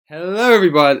Hello,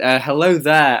 everybody. Hello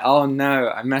there. Oh no,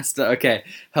 I messed up. Okay.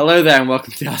 Hello there, and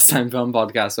welcome to our Time Film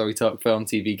Podcast, where we talk film,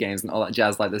 TV, games, and all that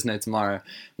jazz like there's no tomorrow.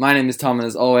 My name is Tom, and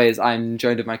as always, I'm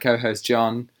joined with my co-host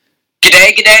John.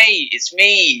 G'day, it's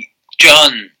me,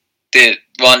 John, the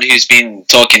one who's been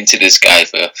talking to this guy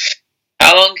for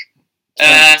how long?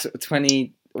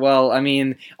 20. Well, I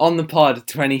mean, on the pod,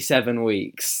 27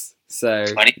 weeks. So,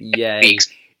 20 yay.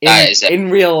 weeks. In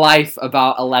real life,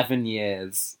 about 11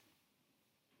 years.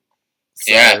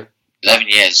 So, Yeah, 11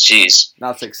 years, jeez.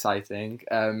 That's exciting.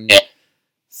 Yeah.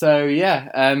 So,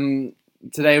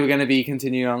 today we're going to be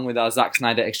continuing on with our Zack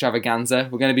Snyder Extravaganza.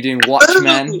 We're going to be doing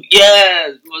Watchmen. Ooh,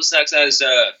 yeah, what's Zack Snyder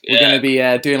stuff? We're going to be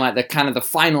doing like the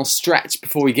final stretch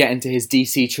before we get into his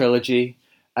DC trilogy.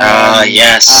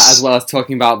 Yes. As well as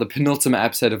talking about the penultimate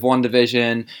episode of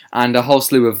WandaVision and a whole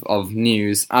slew of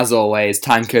news. As always,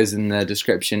 time codes in the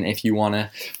description if you want to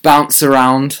bounce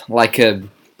around like a...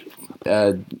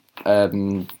 like a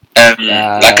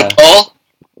ball?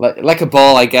 Like a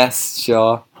ball, I guess,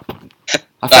 sure.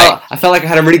 I felt like I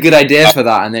had a really good idea for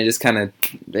that, and then just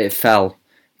it fell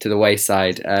to the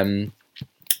wayside.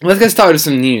 Let's get started with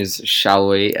some news, shall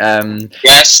we?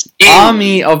 Yes.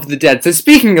 Army of the Dead. So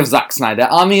speaking of Zack Snyder,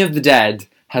 Army of the Dead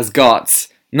has got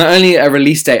not only a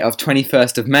release date of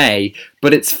 21st of May,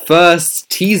 but its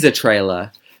first teaser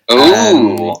trailer.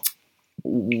 Ooh.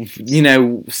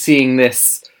 Seeing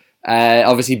this...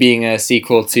 obviously being a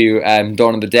sequel to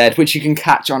Dawn of the Dead, which you can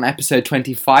catch on episode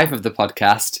 25 of the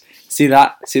podcast. See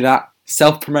that?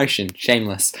 Self-promotion.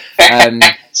 Shameless.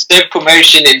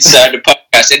 Self-promotion inside the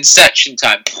podcast. Inception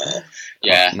time.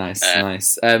 Yeah. Nice.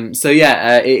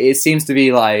 It seems to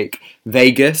be like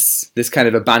Vegas, this kind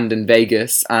of abandoned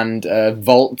Vegas, and a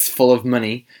vault full of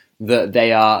money that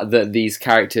these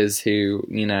characters who,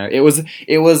 it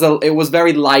was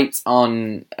very light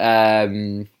on...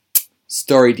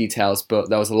 story details, but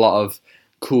there was a lot of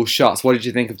cool shots. What did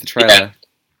you think of the trailer?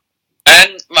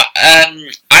 I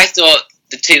thought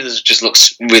the teaser just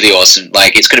looks really awesome.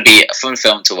 Like, it's going to be a fun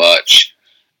film to watch.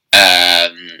 I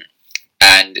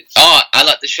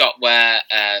like the shot where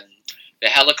the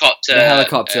helicopter,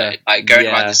 going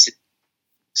around the city.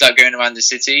 It's like going around the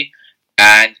city,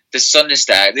 and the sun is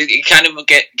there. It kind of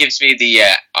gives me the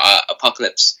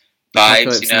apocalypse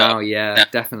vibes.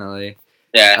 Definitely.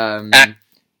 Yeah.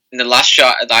 And the last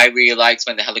shot that I really liked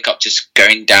when the helicopter's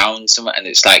going down somewhere and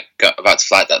it's like about to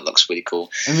fly, that looks really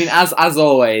cool. I mean, as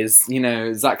always,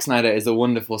 Zack Snyder is a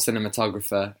wonderful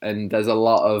cinematographer, and there's a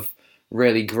lot of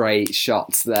really great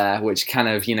shots there which kind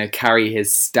of, carry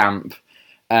his stamp.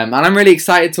 And I'm really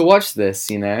excited to watch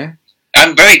this, I'm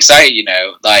very excited,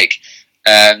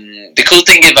 the cool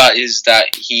thing about it is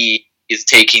that he is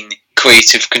taking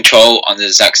creative control on the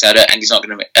Zack Snyder, and he's not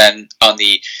going to on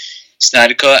the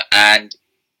Snyder Cut, and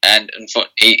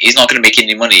he's not going to make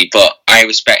any money, but I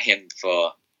respect him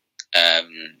for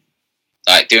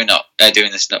doing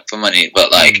this not for money, but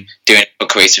doing it for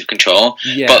creative control.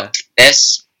 Yeah. But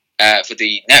this for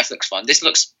the Netflix one, this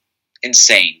looks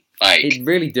insane. It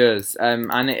really does,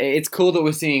 and it's cool that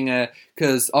we're seeing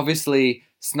because obviously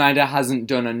Snyder hasn't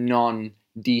done a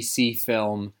non-DC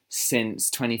film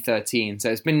since 2013, so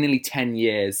it's been nearly 10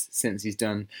 years since he's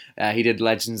done. He did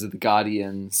Legends of the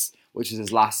Guardians, which is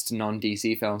his last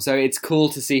non-DC film. So it's cool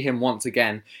to see him once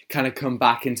again kind of come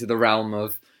back into the realm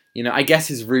of, I guess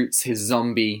his roots, his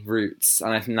zombie roots,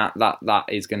 and I think that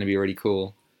is going to be really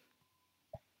cool.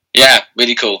 Yeah,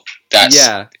 really cool. That's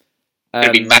going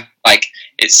to be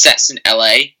it sets in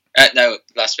LA.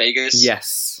 Las Vegas.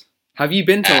 Yes. Have you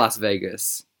been to Las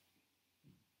Vegas?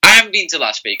 I haven't been to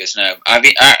Las Vegas. No, I've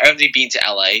only been to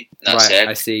LA. That's right, it.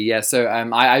 I see. Yeah. So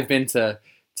I've been to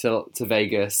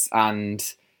Vegas, and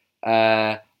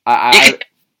All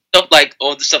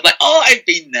the stuff I've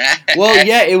been there. Well,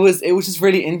 yeah, it was just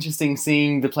really interesting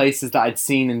seeing the places that I'd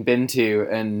seen and been to,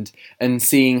 and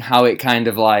seeing how it kind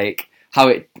of how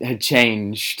it had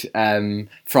changed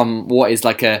from what is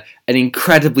like an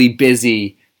incredibly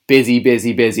busy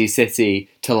city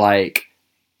to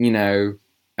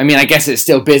I mean, I guess it's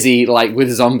still busy with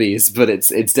zombies, but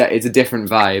it's a different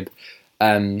vibe.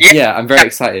 Yeah, I'm very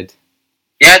excited.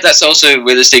 Yeah, that's also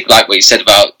realistic, like what you said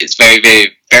about it's very,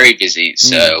 very, very busy.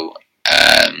 So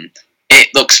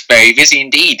it looks very busy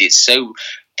indeed. It's so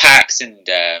packed and...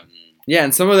 Yeah,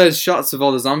 and some of those shots of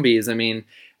all the zombies, I mean,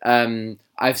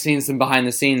 I've seen some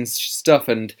behind-the-scenes stuff,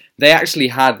 and they actually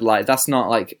had, that's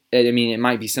not, I mean, it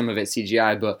might be some of it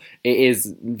CGI, but it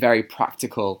is very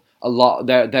practical. A lot,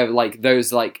 they're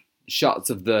those,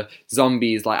 shots of the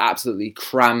zombies, absolutely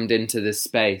crammed into this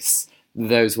space.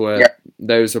 Those were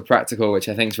practical, which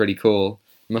I think is really cool.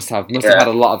 Must have had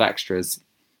a lot of extras.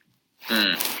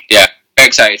 Yeah, very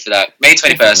excited for that. May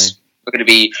 21st, we're going to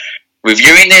be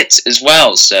reviewing it as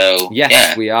well. So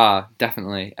yes, we are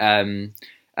definitely.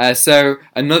 So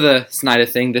another Snyder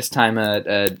thing, this time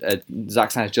a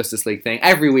Zack Snyder's Justice League thing.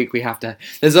 Every week we have to.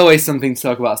 There's always something to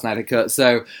talk about Snyder Cut.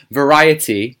 So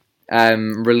Variety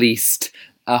released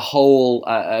a whole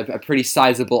a pretty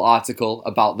sizable article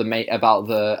about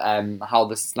how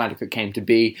the Snyder Cut came to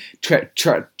be,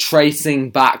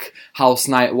 tracing back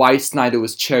why Snyder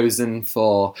was chosen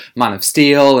for Man of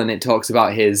Steel, and it talks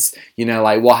about his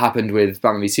what happened with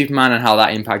Batman v Superman and how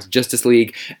that impacted Justice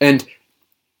League. And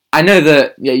I know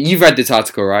that you've read this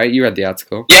article, right? You read the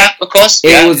article. Yeah, of course.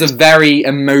 It was a very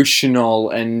emotional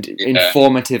and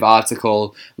informative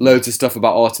article. Loads of stuff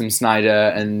about Autumn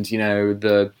Snyder and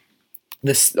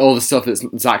all the stuff that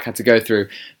Zack had to go through.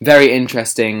 Very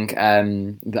interesting.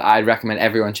 That I'd recommend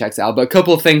everyone checks it out. But a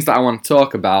couple of things that I want to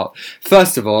talk about.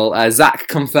 First of all, Zack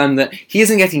confirmed that he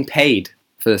isn't getting paid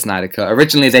for the Snyder Cut.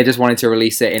 Originally, they just wanted to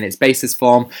release it in its basis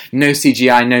form, no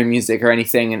CGI, no music or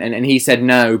anything, and he said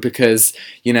no because,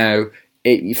 for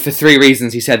 3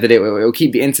 reasons. He said that it will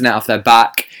keep the internet off their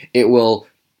back, it will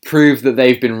prove that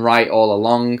they've been right all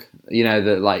along,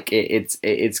 that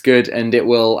it's good, and it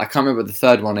will, I can't remember what the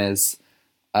third one is,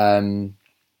 but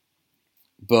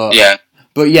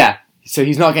yeah, so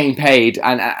he's not getting paid,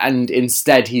 and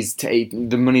instead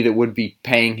the money that would be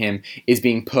paying him is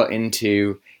being put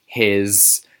into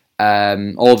his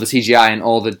all the CGI and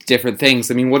all the different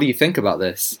things. I mean, what do you think about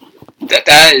this?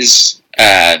 That is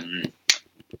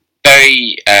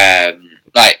very I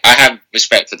have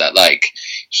respect for that. Like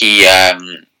he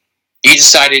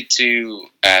decided to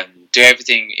do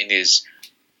everything in his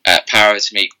power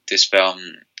to make this film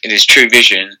in his true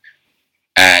vision,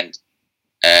 and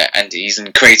he's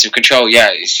in creative control. Yeah,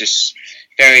 it's just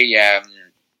very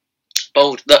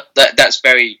bold. That's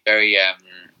very very.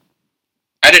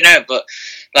 I don't know, but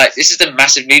this is the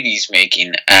massive movie he's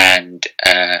making, and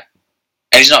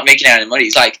he's not making any money.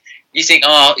 It's like you think,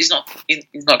 oh, he's not going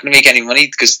to make any money,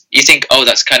 because you think, oh,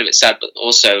 that's kind of a bit sad, but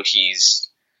also he's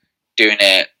doing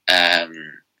it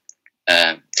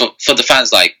for the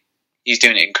fans. Like he's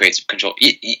doing it in creative control.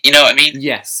 You know what I mean?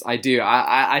 Yes, I do.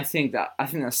 I think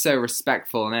that's so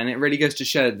respectful, and it really goes to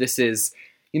show that this is,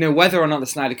 whether or not the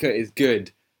Snyder Cut is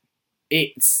good.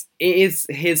 It is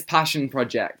his passion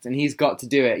project, and he's got to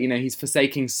do it. He's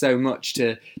forsaking so much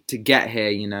to get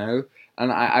here.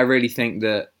 And I really think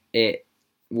that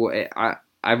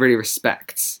I really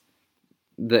respect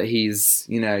that he's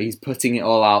putting it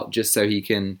all out just so he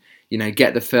can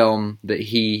get the film that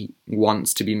he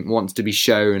wants to be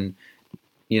shown.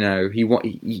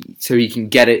 So he can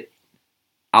get it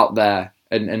out there,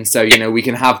 and so we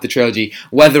can have the trilogy,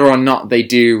 whether or not they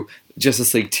do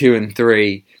Justice League 2 and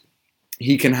 3.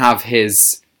 He can have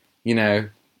his,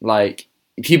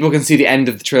 people can see the end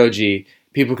of the trilogy,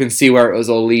 people can see where it was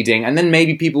all leading, and then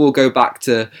maybe people will go back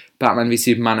to Batman v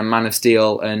Superman and Man of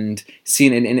Steel and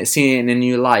seeing it in a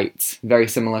new light, very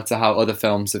similar to how other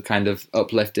films have kind of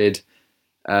uplifted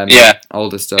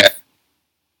older stuff.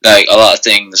 Like a lot of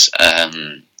things,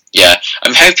 I'm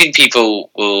hoping people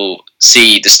will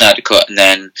see the Snyder Cut and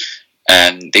then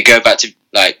they go back to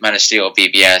Man of Steel or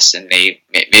BBS, and they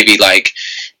maybe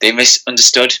they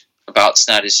misunderstood about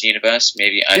Snyder's universe.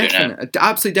 Maybe I don't know.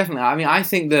 Absolutely, definitely. I mean, I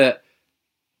think that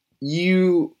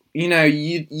you're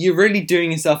really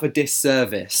doing yourself a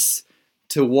disservice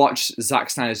to watch Zack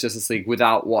Snyder's Justice League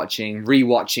without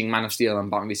rewatching Man of Steel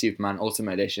and Batman v Superman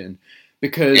Ultimate Edition,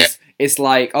 because it's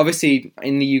obviously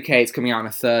in the UK it's coming out on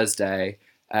a Thursday.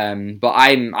 But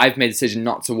I've made a decision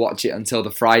not to watch it until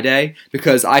the Friday,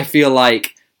 because I feel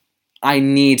like I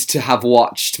need to have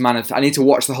watched I need to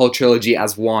watch the whole trilogy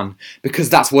as one,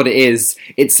 because that's what it is.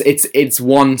 It's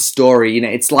one story.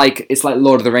 It's like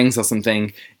Lord of the Rings or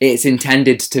something. It's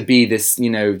intended to be this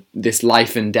this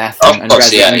life and death and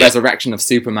resurrection of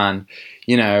Superman.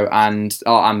 I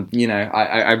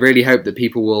really hope that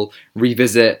people will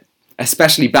revisit,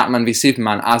 especially Batman v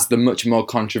Superman, as the much more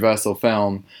controversial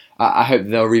film. I hope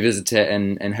they'll revisit it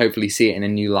and hopefully see it in a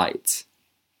new light.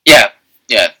 Yeah.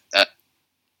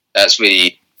 That's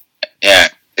really, yeah.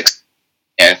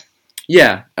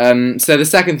 So the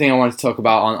second thing I wanted to talk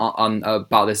about on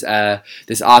about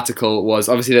this article was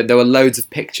obviously that there were loads of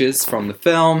pictures from the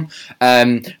film,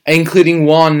 including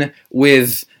one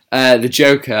with the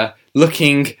Joker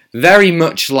looking very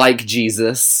much like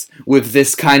Jesus, with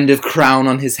this kind of crown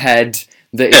on his head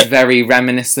that is very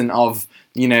reminiscent of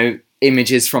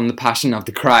images from the Passion of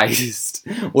the Christ.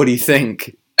 What do you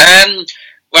think?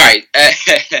 Right,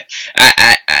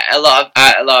 a lot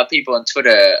of people on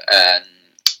Twitter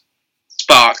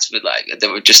sparked with they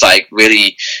were just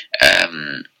really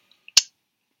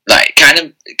like kind of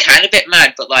a bit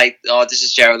mad, but like, oh, this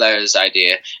is Jared Leto's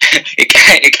idea.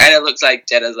 it kind of looks like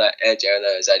Jared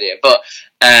Leto's idea. But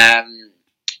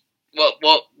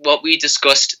what we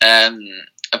discussed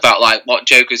about like what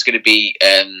Joker's going to be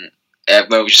when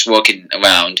we were just walking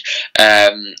around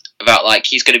about like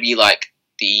he's going to be like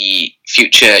the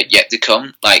future yet to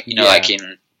come, like like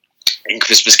in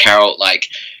Christmas Carol, like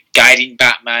guiding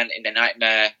Batman in a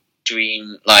nightmare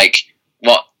dream, like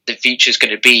what the future's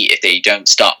going to be if they don't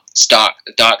start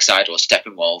the dark side or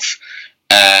Steppenwolf.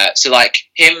 So like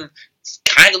him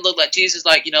kind of look like Jesus,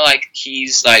 like like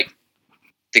he's like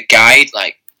the guide,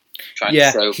 like trying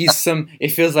to throw. It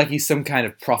feels like he's some kind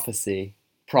of prophet.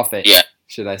 Yeah,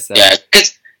 should I say? Yeah,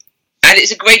 and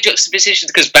it's a great juxtaposition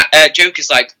because Joker's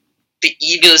like the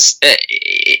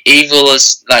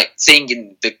evilest like thing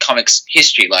in the comics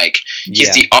history. Like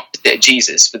he's the opposite of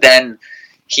Jesus, but then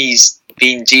he's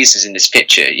being Jesus in this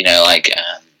picture, like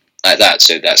that.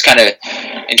 So that's kind of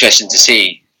interesting to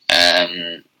see.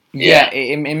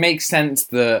 It makes sense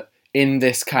that in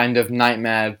this kind of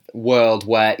nightmare world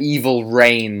where evil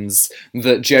reigns,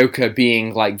 that Joker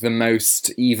being like the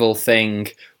most evil thing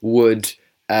would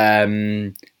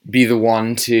be the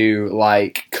one to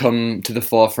like come to the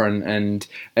forefront,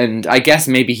 and I guess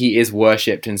maybe he is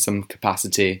worshipped in some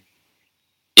capacity.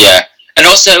 Yeah, and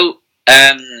also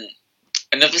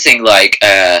another thing, like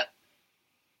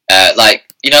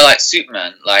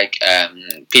Superman, like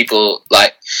people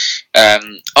like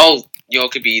you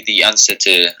could be the answer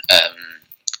to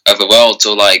other worlds,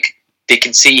 or like they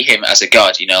can see him as a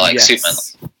god, like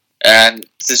Superman.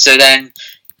 So then,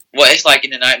 what if like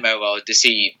in the nightmare world they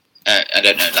see I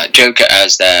don't know, like Joker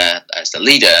as the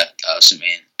leader or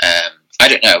something? I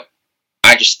don't know.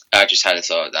 I just had a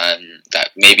thought that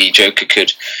maybe Joker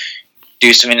could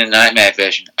do something in the nightmare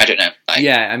version. I don't know.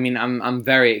 I mean, I'm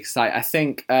very excited. I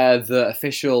think the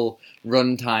official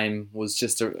runtime was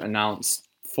just announced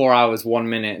 4 hours, 1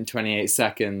 minute, and 28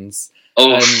 seconds.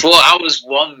 Oh, 4 hours,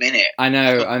 1 minute. I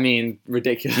know. I mean,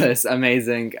 ridiculous,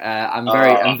 amazing.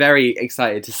 I'm very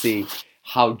excited to see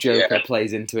how Joker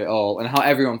plays into it all and how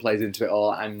everyone plays into it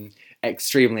all. I'm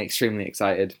extremely, extremely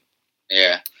excited.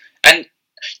 Yeah, and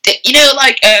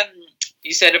like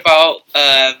you said about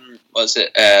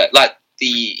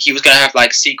he was going to have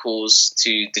like sequels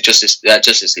to the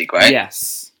Justice League, right?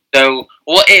 Yes. So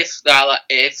what if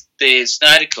the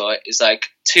Snyder Cut is like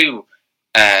two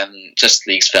Justice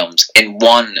League films in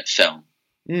one film?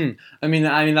 I mean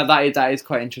that is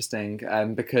quite interesting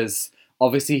because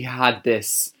obviously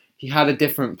he had a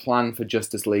different plan for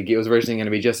Justice League. It was originally going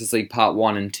to be Justice League Part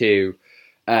 1 and 2.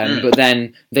 But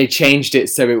then they changed it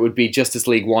so it would be Justice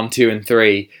League 1, 2, and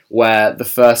 3, where the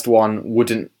first one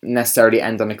wouldn't necessarily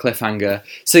end on a cliffhanger.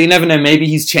 So you never know, maybe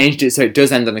he's changed it so it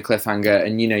does end on a cliffhanger,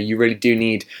 and you really do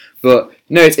need... But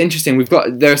no, it's interesting.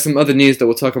 There are some other news that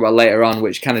we'll talk about later on,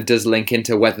 which kind of does link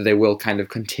into whether they will kind of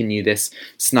continue this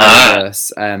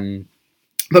Snyderverse.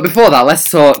 But before that,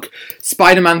 let's talk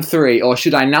Spider-Man 3, or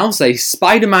should I now say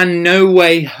Spider-Man No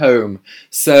Way Home.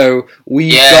 So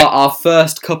we got our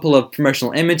first couple of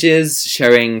promotional images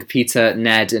showing Peter,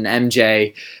 Ned, and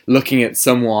MJ looking at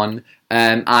someone,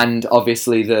 and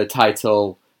obviously the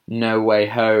title No Way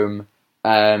Home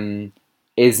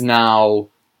is now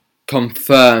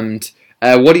confirmed.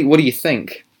 What do you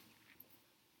think?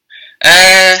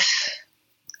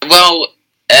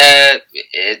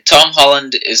 Tom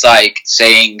Holland is like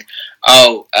saying,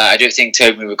 I don't think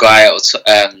Tobey Maguire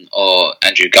or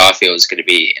Andrew Garfield is going to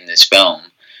be in this film,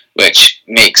 which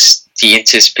makes the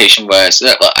anticipation worse.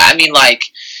 I mean, like,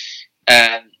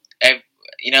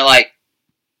 like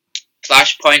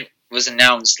Flashpoint was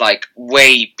announced like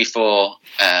way before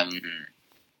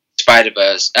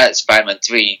Spider-Man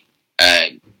 3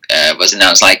 was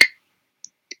announced, like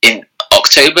in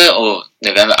October or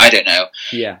November, I don't know.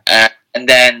 Yeah. And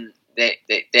then they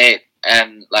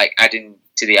like adding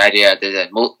to the idea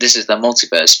that this is the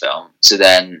multiverse film. So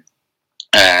then,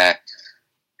 and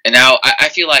now I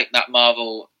feel like that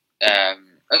Marvel.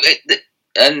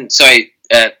 And sorry,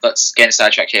 let's get a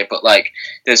sidetrack here. But like,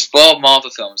 there's 4 Marvel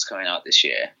films coming out this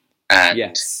year,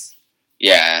 and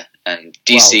and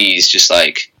DC is just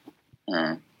like,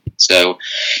 so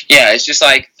yeah, it's just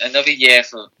like another year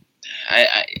for.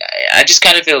 I just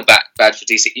kind of feel bad for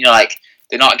DC. Like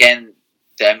they're not getting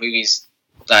their movies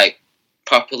like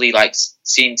properly like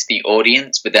seen to the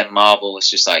audience, but then Marvel is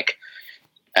just like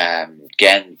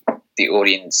getting the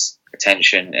audience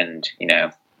attention, and you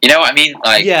know what I mean.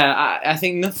 Like I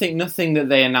think nothing that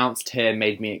they announced here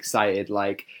made me excited.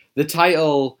 Like the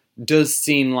title does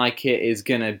seem like it is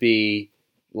gonna be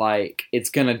like it's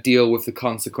gonna deal with the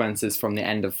consequences from the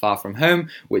end of Far From Home,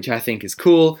 which I think is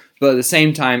cool. But at the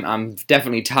same time, I'm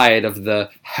definitely tired of the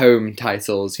home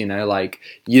titles. You know, like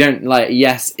you don't like.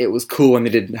 Yes, it was cool when they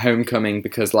did Homecoming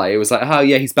because like it was like, oh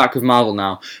yeah, he's back with Marvel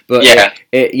now. But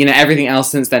it you know, everything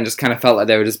else since then just kind of felt like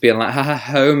they were just being like, haha,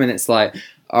 home, and it's like,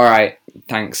 all right,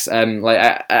 thanks.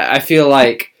 Like I feel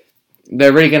like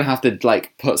they're really gonna have to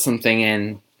like put something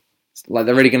in. Like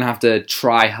they're really gonna have to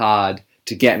try hard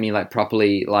to get me like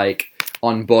properly like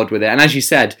on board with it. And as you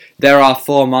said, there are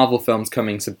 4 Marvel films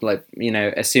coming. So like, you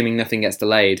know, assuming nothing gets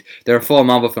delayed, there are 4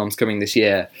 Marvel films coming this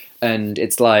year, and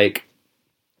it's like,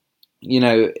 you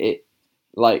know, it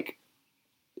like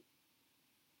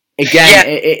again,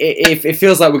 it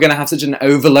feels like we're gonna have such an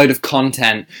overload of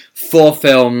content, 4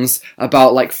 films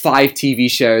about like 5 TV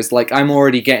shows. Like I'm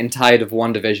already getting tired of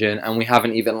WandaVision, and we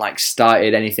haven't even like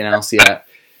started anything else yet.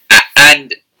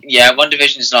 And yeah,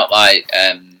 WandaVision is not like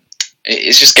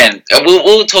it's just getting.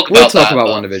 We'll talk about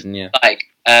WandaVision, yeah. Like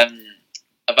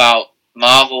about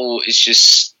Marvel is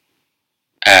just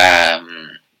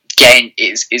getting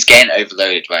it's getting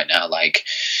overloaded right now. Like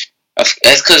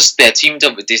it's because they're teamed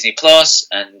up with Disney Plus,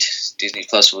 and Disney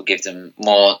Plus will give them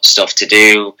more stuff to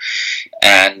do,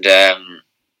 and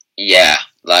yeah,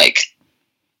 like.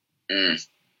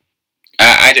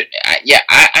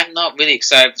 I'm not really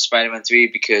excited for Spider-Man 3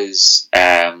 because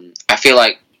I feel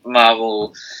like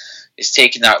Marvel is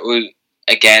taking that route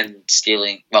again,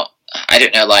 stealing. Well, I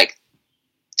don't know, like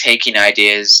taking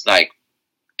ideas like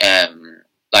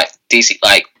DC,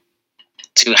 like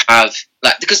to have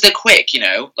like because they're quick, you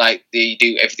know, like they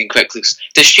do everything quickly.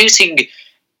 They're shooting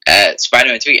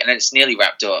Spider-Man 3 and then it's nearly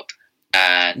wrapped up.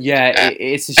 And,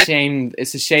 it's a shame.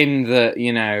 It's a shame that,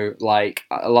 you know, like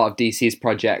a lot of DC's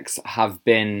projects have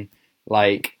been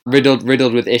like riddled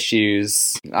with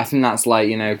issues. I think that's like,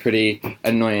 you know, pretty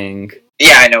annoying.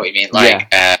 Yeah, I know what you mean.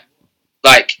 Like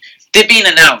they've been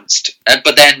announced,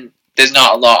 but then there's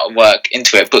not a lot of work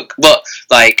into it. But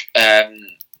like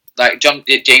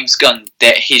James Gunn,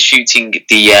 that he's shooting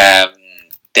the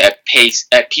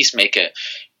Peacemaker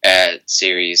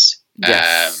series.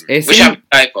 Yes. Which I'm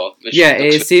excited for.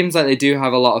 It seems like they do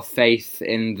have a lot of faith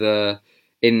in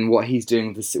what he's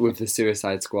doing with the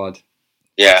Suicide Squad.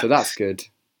 Yeah. So that's good.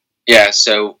 Yeah,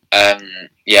 so so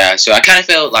I kind of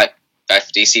feel like bad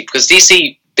for DC because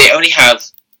DC, they only have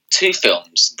 2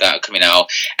 films that are coming out,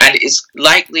 and it's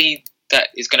likely that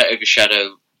it's going to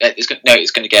overshadow. It's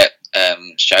going to get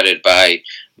shadowed by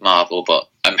Marvel, but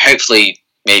hopefully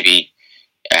maybe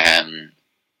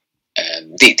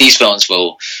these films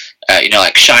will.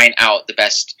 Like shine out the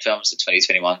best films of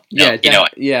 2021. Yeah,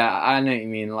 I know what you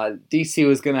mean. Like DC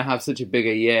was gonna have such a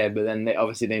bigger year, but then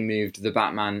they moved the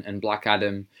Batman and Black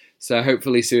Adam. So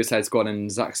hopefully, Suicide Squad and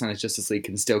Zack Snyder's Justice League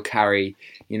can still carry,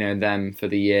 you know, them for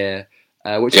the year,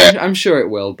 which I'm sure it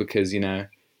will because, you know,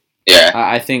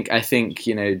 I think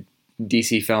you know,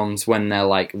 DC films when they're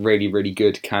like really really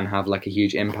good can have like a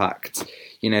huge impact.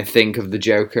 You know, think of the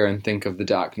Joker and think of the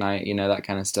Dark Knight. You know, that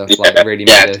kind of stuff. Like really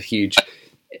made a huge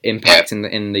impact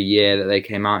in the year that they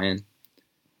came out in.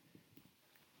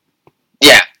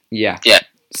 Yeah.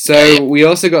 So we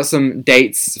also got some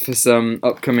dates for some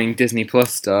upcoming Disney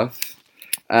Plus stuff.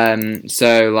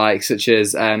 So like such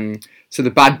as so the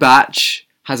Bad Batch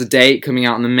has a date coming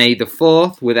out on May the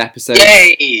 4th with episodes.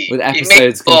 Yay! With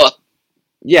episodes.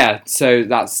 Yeah, so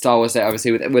that's Star Wars Day,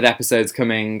 obviously, with episodes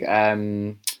coming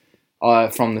from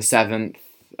the 7th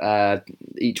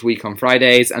each week on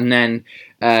Fridays, and then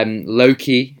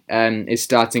Loki is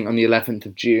starting on the 11th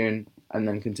of June and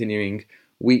then continuing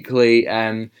weekly.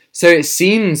 So it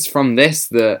seems from this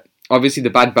that obviously the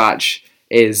Bad Batch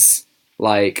is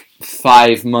like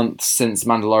 5 months since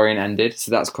Mandalorian ended,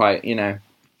 so that's quite, you know,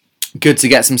 good to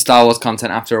get some Star Wars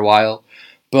content after a while.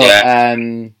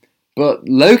 But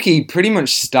Loki pretty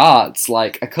much starts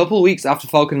like a couple weeks after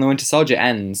Falcon and the Winter Soldier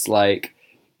ends. Like,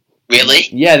 really?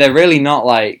 Yeah, they're really not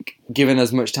like giving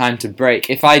us much time to break.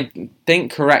 If I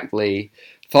think correctly,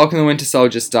 Falcon and the Winter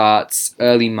Soldier starts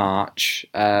early March.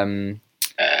 I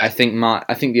think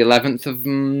the 11th of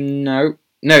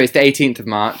it's the 18th of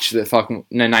March. The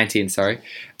 19th. Sorry.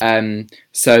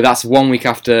 So that's 2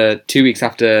 weeks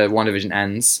after WandaVision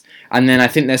ends, and then I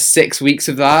think there's 6 weeks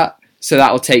of that. So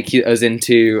that will take us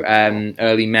into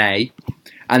early May.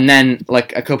 And then,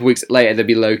 like, a couple weeks later, there'll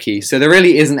be Loki. So there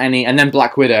really isn't any... And then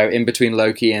Black Widow in between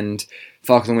Loki and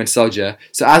Falcon and Winter Soldier.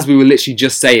 So as we were literally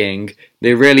just saying,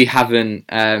 they really haven't...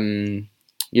 they're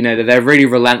really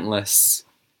relentless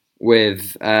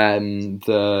with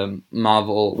the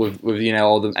Marvel... With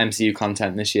all the MCU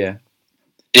content this year.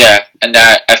 Yeah, and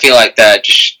I feel like they're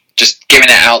just giving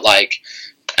it out like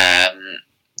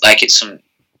it's some...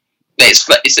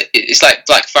 it's like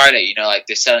Black Friday, you know, like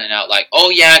they're selling out like, oh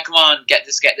yeah, come on, get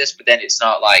this, but then it's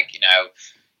not like, you know,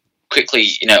 quickly,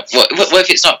 you know, what if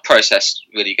it's not processed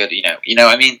really good, you know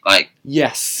what I mean, like.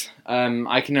 Yes,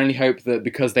 I can only hope that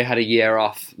because they had a year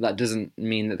off, that doesn't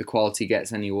mean that the quality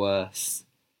gets any worse.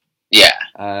 Yeah.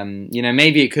 You know,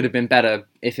 maybe it could have been better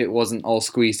if it wasn't all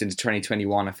squeezed into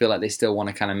 2021. I feel like they still want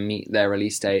to kind of meet their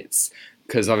release dates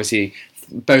because obviously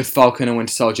both Falcon and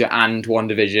Winter Soldier and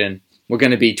WandaVision were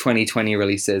going to be 2020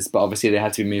 releases, but obviously they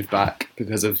had to be moved back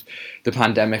because of the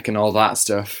pandemic and all that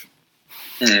stuff.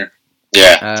 Mm.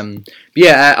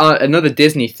 Yeah. Another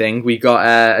Disney thing. We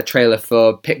got a trailer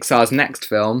for Pixar's next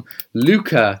film,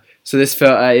 Luca. So this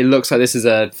it looks like this is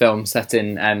a film set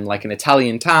in like an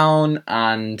Italian town,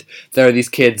 and there are these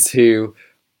kids who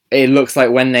it looks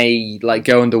like when they like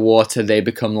go underwater, they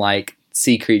become like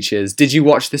sea creatures. Did you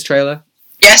watch this trailer?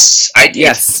 Yes, I did.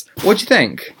 Yes. What do you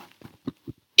think?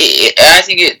 I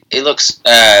think it looks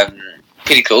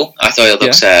pretty cool. I thought it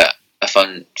looks a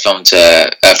fun film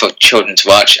for children to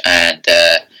watch, and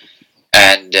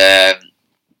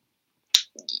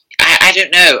I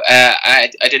don't know. I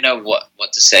don't know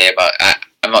what to say about.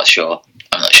 I'm not sure,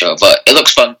 but it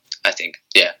looks fun. I think.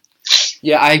 Yeah.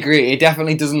 Yeah, I agree. It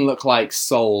definitely doesn't look like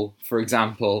Soul, for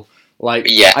example. Like,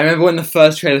 yeah. I remember when the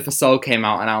first trailer for Soul came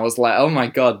out, and I was like, "Oh my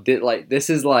god!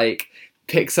 This is like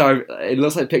Pixar." It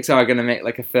looks like Pixar are gonna make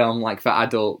like a film like for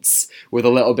adults with a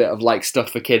little bit of like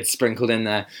stuff for kids sprinkled in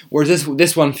there. Whereas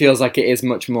this one feels like it is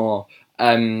much more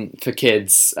for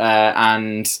kids,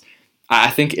 and I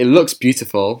think it looks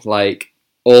beautiful. Like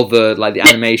all the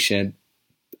animation,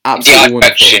 absolutely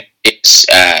wonderful. It's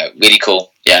really cool.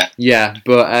 Yeah. Yeah,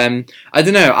 but I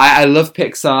don't know. I love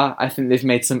Pixar. I think they've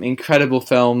made some incredible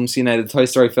films. You know, the Toy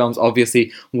Story films,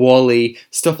 obviously, WALL-E,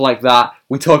 stuff like that.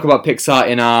 We talk about Pixar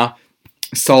in our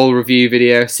Soul review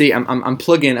video. See, I'm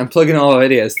plugging all our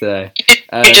videos today.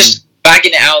 You're just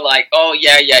bagging it out like, oh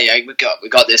yeah, we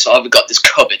got this. Oh, we got this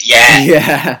covered.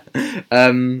 Yeah.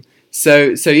 Yeah.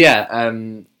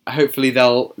 Hopefully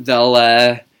they'll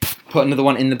put another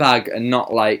one in the bag and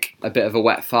not like a bit of a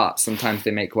wet fart. Sometimes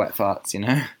they make wet farts, you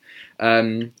know.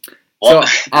 So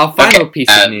our final piece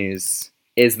of news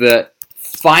is that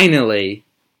finally,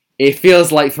 it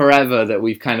feels like forever that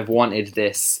we've kind of wanted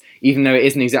this, even though it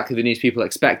isn't exactly the news people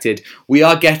expected. We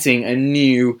are getting a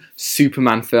new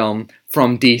Superman film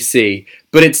from DC,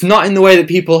 but it's not in the way that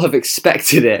people have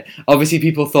expected it. Obviously,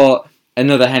 people thought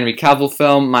another Henry Cavill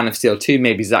film, Man of Steel 2,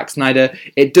 maybe Zack Snyder.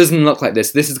 It doesn't look like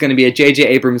this. This is going to be a J.J.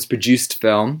 Abrams produced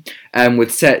film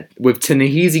with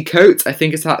Ta-Nehisi Coates, I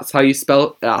think that's how you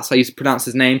pronounce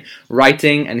his name,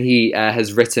 writing, and he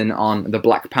has written on the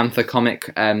Black Panther comic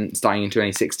starting in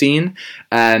 2016.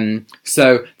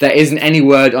 So there isn't any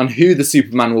word on who the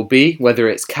Superman will be, whether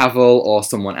it's Cavill or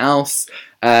someone else.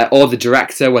 Or the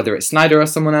director, whether it's Snyder or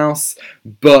someone else,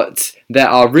 but there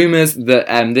are rumours that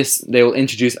they will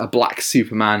introduce a black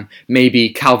Superman, maybe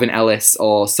Calvin Ellis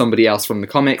or somebody else from the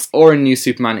comics, or a new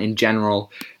Superman in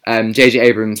general. J.J.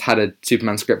 Abrams had a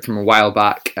Superman script from a while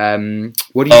back.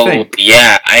 What do you think? Oh,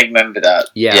 yeah, I remember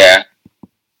that. Yeah.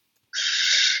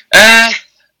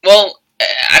 Well,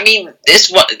 I mean, this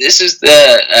is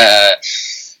the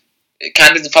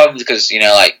kind of the problem because, you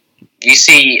know, like, we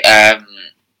see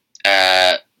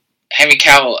Henry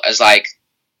Cavill as like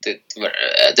the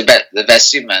best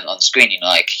Superman on screen. You know,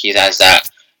 like he has that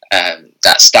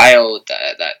style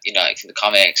that you know, like from the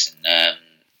comics, and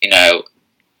you know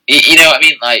what I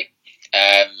mean. Like,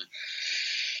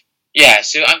 yeah.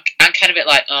 So I'm kind of a bit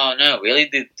like, oh no, really?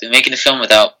 They're making a film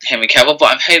without Henry Cavill,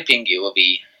 but I'm hoping it will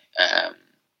be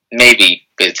maybe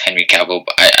with Henry Cavill.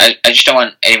 But I just don't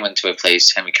want anyone to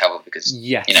replace Henry Cavill because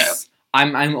you know.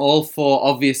 I'm all for,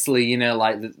 obviously, you know,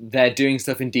 like they're doing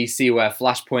stuff in DC where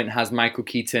Flashpoint has Michael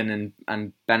Keaton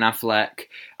and Ben Affleck,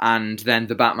 and then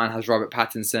the Batman has Robert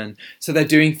Pattinson. So they're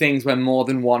doing things where more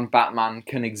than one Batman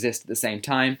can exist at the same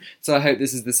time. So I hope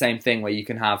this is the same thing where you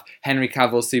can have Henry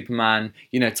Cavill Superman,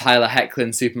 you know, Tyler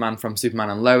Hoechlin Superman from Superman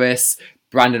and Lois,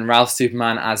 Brandon Routh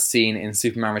Superman as seen in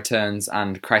Superman Returns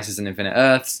and Crisis on Infinite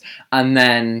Earths, and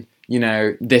then, you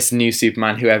know, this new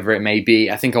Superman, whoever it may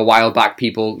be. I think a while back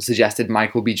people suggested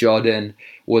Michael B. Jordan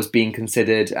was being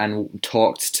considered and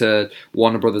talked to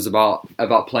Warner Brothers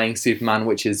about playing Superman,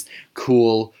 which is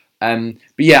cool. But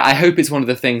yeah, I hope it's one of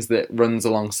the things that runs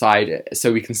alongside it,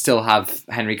 so we can still have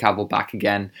Henry Cavill back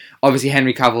again. Obviously,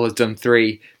 Henry Cavill has done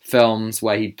 3 films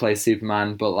where he plays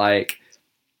Superman, but like,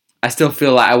 I still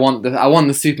feel like I want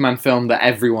the Superman film that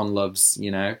everyone loves,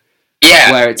 you know?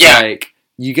 Yeah. Where it's like,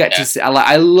 you get to see.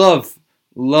 I love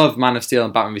Man of Steel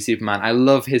and Batman v Superman. I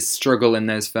love his struggle in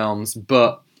those films,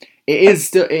 but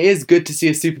it is good to see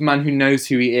a Superman who knows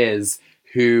who he is,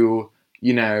 who,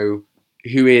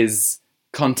 who is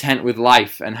content with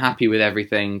life and happy with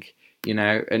everything,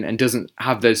 and doesn't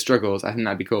have those struggles. I think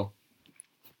that'd be cool.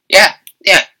 Yeah.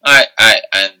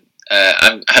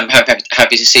 I'm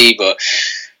happy to see, but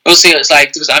we'll see what it's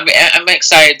like, because I'm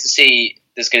excited to see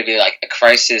there's going to be like a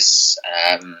crisis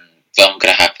film going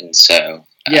to happen. So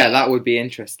yeah, that would be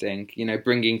interesting.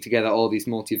 Bringing together all these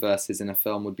multiverses in a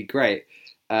film would be great.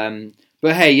 But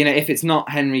hey, if it's not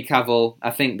Henry Cavill,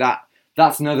 I think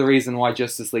that's another reason why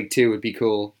Justice League 2 would be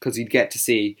cool, because you'd get to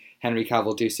see Henry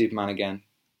Cavill do Superman again.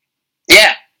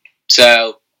 Yeah.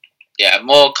 So yeah,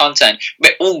 more content.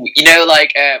 But a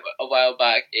while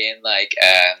back in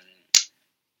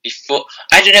before,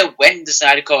 I don't know when the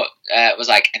Snyder Cut was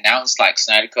announced,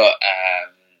 Snyder Cut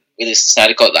released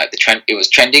Snyder Cut, the trend, it was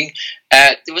trending.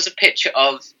 There was a picture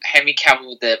of Henry Cavill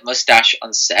with the mustache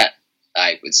on set,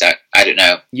 with Zack. I don't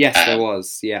know. Yes, there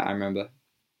was. Yeah, I remember.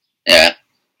 Yeah.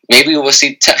 Maybe we'll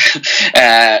see.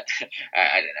 I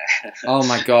don't know. Oh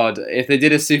my god! If they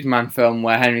did a Superman film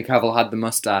where Henry Cavill had the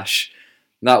mustache,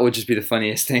 that would just be the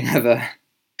funniest thing ever.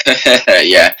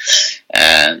 Yeah.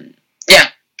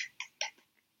 Yeah.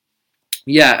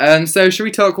 Yeah. So, should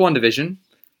we talk WandaVision?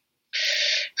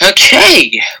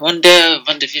 Okay,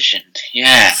 WandaVision.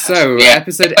 Yeah. So,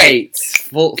 episode 8.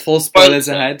 Full spoilers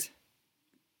ahead.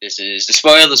 This is the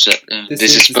spoiler zone. This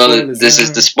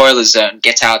is the spoiler zone.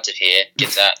 Get out of here.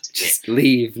 Get out of here. Just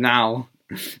leave now,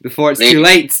 before it's too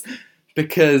late.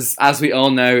 Because, as we all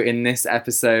know, in this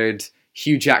episode,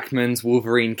 Hugh Jackman's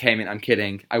Wolverine came in. I'm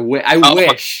kidding. I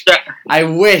wish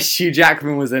Hugh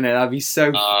Jackman was in it. That'd be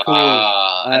so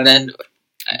cool. And then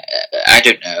I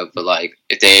don't know, but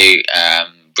if they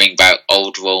bring back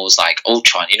old roles like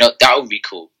Ultron, that would be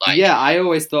cool. Yeah, I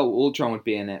always thought Ultron would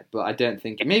be in it, but I don't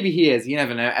think maybe he is. You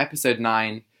never know. Episode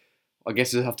 9. I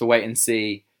guess we'll have to wait and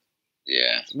see.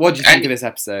 Yeah. What do you think of this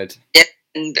episode?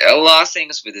 And a lot of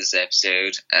things with this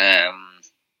episode.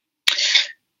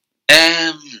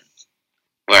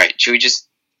 Right, should we just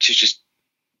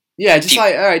yeah, just all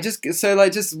right,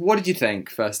 just what did you think,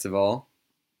 first of all?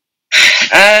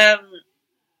 I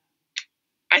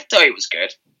thought it was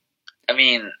good. I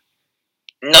mean,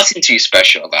 nothing too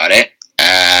special about it.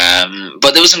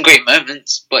 But there were some great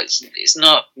moments, but it's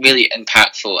not really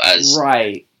impactful as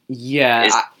right. Yeah,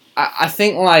 I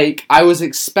think I was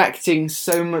expecting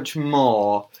so much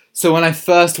more. So when I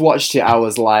first watched it, I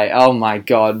was like, "Oh my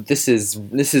god, this is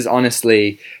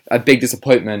honestly a big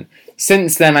disappointment."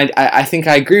 Since then, I think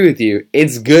I agree with you.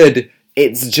 It's good.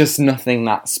 It's just nothing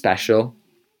that special.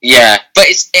 Yeah, but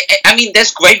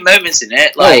there's great moments in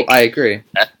it. I agree.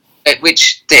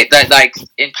 Which they're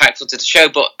impactful to the show,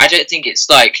 but I don't think it's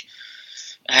there's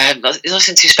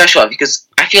nothing too special, because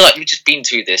I feel like we've just been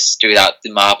through this throughout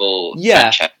the Marvel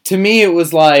franchise. To me it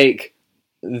was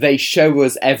they show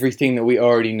us everything that we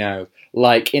already know.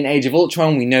 In Age of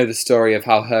Ultron, we know the story of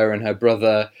how her and her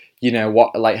brother,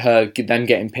 her them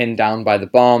getting pinned down by the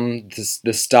bomb,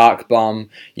 the Stark bomb,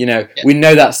 we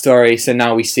know that story, so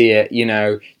now we see it, you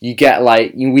get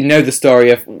we know the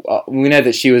story of, we know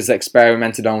that she was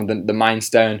experimented on with the Mind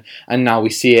Stone, and now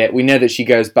we see it, we know that she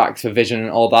goes back to Vision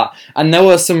and all that, and there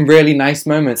were some really nice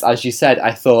moments, as you said.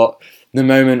 I thought the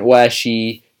moment where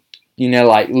she,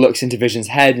 looks into Vision's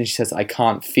head and she says, "I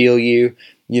can't feel you,"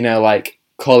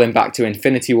 calling back to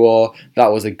Infinity War,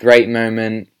 that was a great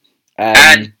moment.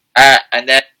 And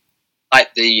then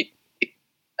the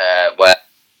where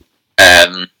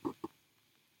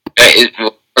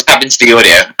what's happened to the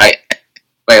audio?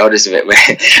 Wait, hold this a bit.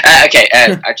 Okay,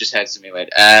 I just heard something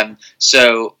weird.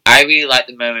 So I really liked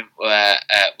the moment where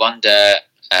Wanda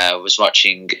was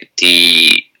watching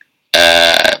the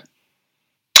I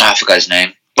forgot his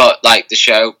name, but the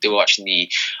show, they were watching the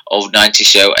old '90s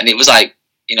show, and it was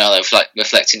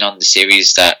reflecting on the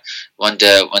series that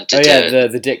Wanda wanted. Oh yeah,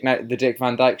 the Dick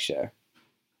Van Dyke Show.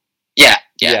 Yeah.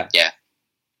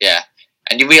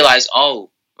 And you realise, oh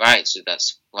right, so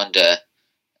that's Wanda.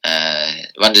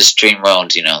 Wanda's dream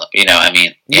world. You know what I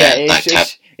mean? Yeah,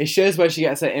 it shows where she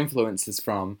gets her influences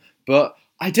from, but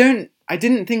I didn't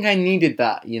think I needed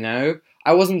that.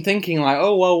 I wasn't thinking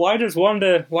oh well, why does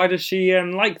she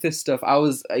like this stuff? I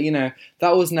was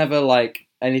that was never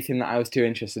anything that I was too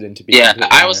interested in, to be I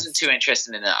honest. wasn't too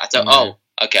interested in that. I thought,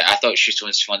 okay, I thought she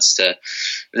just wants to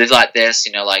live like this,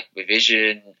 with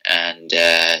Vision, and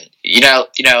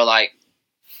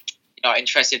not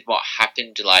interested what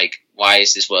happened, why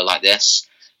is this world like this,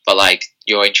 but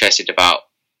you're interested about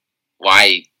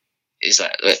why is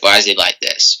it like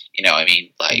this? You know what I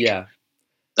mean?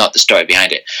 Not the story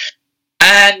behind it.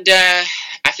 And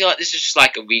I feel like this is just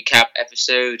a recap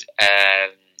episode.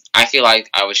 I feel like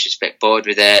I was just a bit bored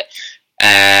with it.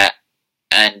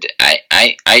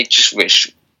 I just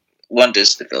wish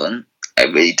Wanda's the villain. I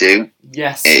really do.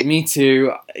 Yes, me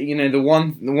too. You know,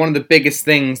 one of the biggest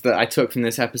things that I took from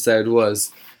this episode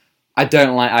was I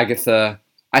don't like Agatha.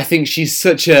 I think she's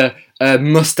such a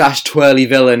mustache twirly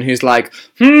villain who's like,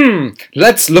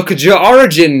 let's look at your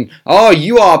origin. Oh,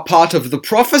 you are part of the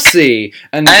prophecy.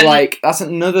 And like, that's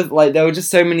another, like, there were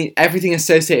just so many, everything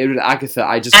associated with Agatha,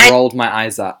 I just rolled my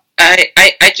eyes at.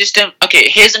 I just don't, okay,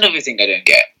 here's another thing I don't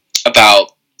get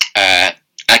about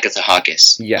Agatha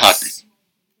Harkness. Yes. Harkness.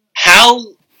 How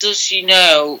does she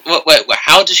know,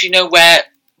 how does she know where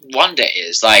Wanda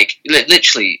is? Like,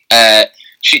 literally,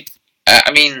 she...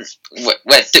 I mean,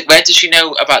 where does she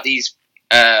know about these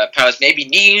powers? Maybe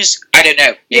news? I don't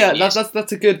know. Maybe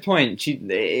that's a good point.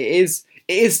 It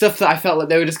is stuff that I felt like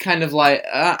they were just kind of like,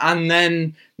 and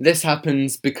then this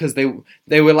happens because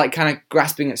they were like kind of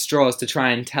grasping at straws to try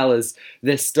and tell us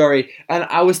this story. And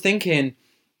I was thinking,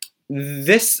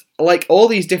 this, like, all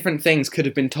these different things could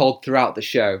have been told throughout the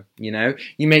show, you know?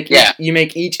 You make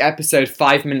each episode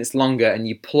 5 minutes longer and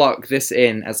you plug this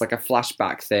in as like a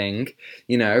flashback thing,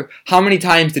 you know? How many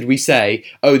times did we say,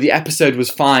 oh, the episode was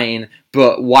fine,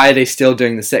 but why are they still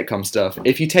doing the sitcom stuff?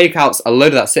 If you take out a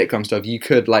load of that sitcom stuff, you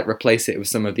could, like, replace it with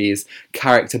some of these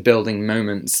character building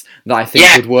moments that I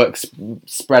think would work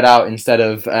spread out instead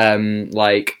of,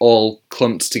 like, all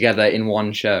clumped together in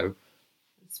one show.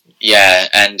 Yeah,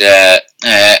 and then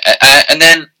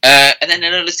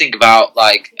another thing about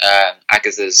like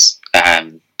Agatha's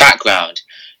background.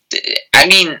 I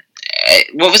mean,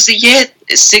 what was the year?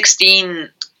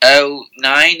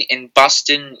 1609 in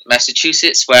Boston,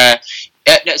 Massachusetts, where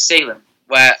Salem,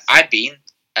 where I've been,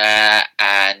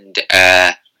 and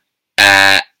I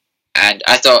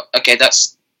thought, okay,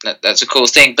 that's a cool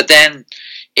thing, but then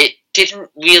it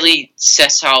didn't really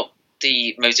set out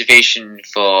the motivation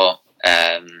for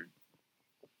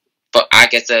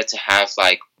Agatha to have,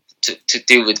 like, to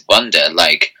do with Wanda.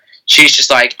 Like, she's just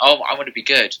like, oh, I want to be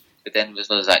good, but then was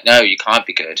like, no, you can't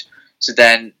be good. So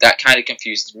then that kind of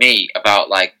confused me about,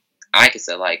 like,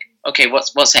 Agatha. Like, okay,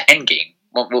 what's her end game?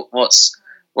 What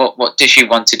does she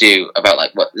want to do about,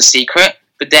 like, what the secret?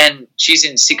 But then she's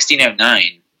in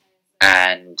 1609,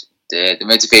 and the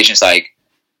motivation's like,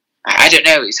 I don't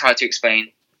know. It's hard to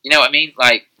explain. You know what I mean?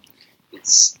 Like,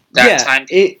 it's that time.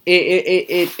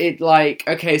 It like,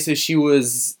 okay, so she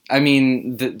was. I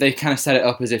mean, they kind of set it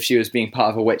up as if she was being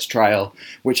part of a witch trial,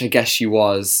 which I guess she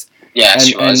was. Yeah,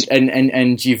 she was.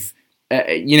 And you've.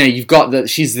 You've got that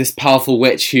she's this powerful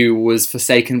witch who was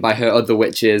forsaken by her other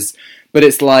witches, but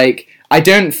it's like, I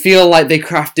don't feel like they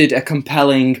crafted a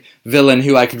compelling villain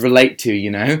who I could relate to, you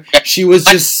know? She was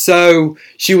just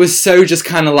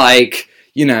kind of like,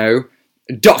 you know,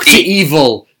 Dr.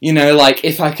 Evil, you know, like,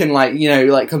 if I can, like, you know,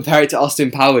 like, compare it to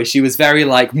Austin Powers, she was very,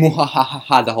 like,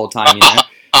 muhahaha the whole time, you know?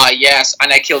 Yes,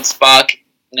 and I killed Spark.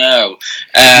 No.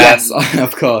 Yes,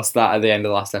 of course, that at the end of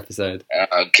the last episode.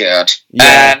 Oh, God.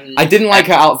 Yeah. I didn't like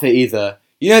her outfit either.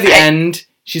 You know, at the end,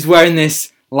 she's wearing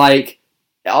this, like,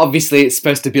 obviously it's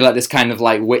supposed to be, like, this kind of,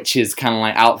 like, witch's kind of,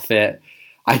 like, outfit.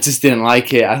 I just didn't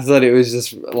like it. I thought it was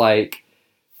just, like,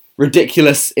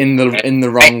 ridiculous in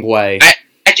the wrong way.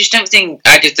 I just don't think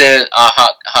Agatha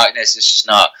Harkness is just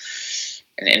not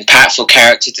an impactful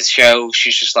character to show.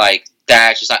 She's just like,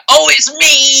 she's like, oh, it's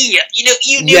me! You know,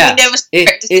 you knew you never...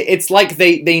 It's like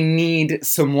they need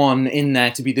someone in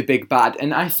there to be the big bad,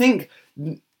 and I think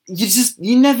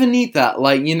you never need that.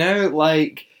 Like, you know,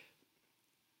 like,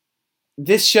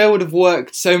 this show would have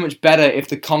worked so much better if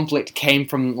the conflict came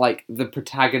from, like, the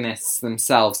protagonists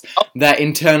themselves. Their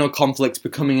internal conflict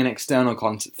becoming an external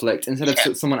conflict instead of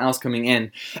someone else coming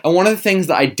in. And one of the things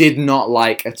that I did not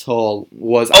like at all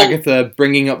was Agatha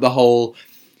bringing up the whole...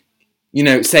 You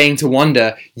know, saying to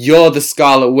Wanda, you're the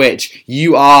Scarlet Witch.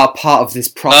 You are part of this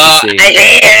prophecy.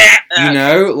 You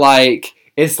know, like,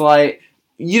 it's like,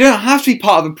 you don't have to be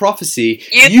part of a prophecy.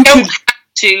 You don't have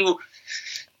to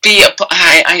be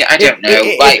I don't know.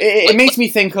 It makes me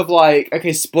think of, like,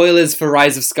 okay, spoilers for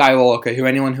Rise of Skywalker,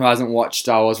 anyone who hasn't watched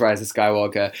Star Wars Rise of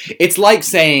Skywalker. It's like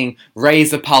saying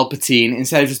Rey's a Palpatine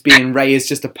instead of just being Rey is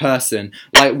just a person.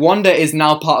 Like, Wanda is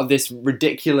now part of this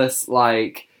ridiculous,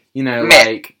 like... You know,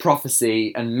 like,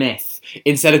 prophecy and myth,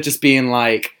 instead of just being,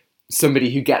 like, somebody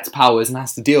who gets powers and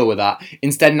has to deal with that.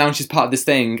 Instead, now she's part of this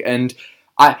thing, and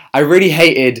I really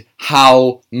hated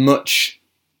how much,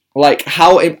 like,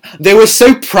 they were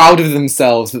so proud of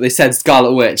themselves that they said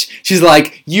Scarlet Witch. She's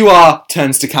like, you are,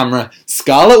 turns to camera,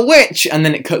 Scarlet Witch, and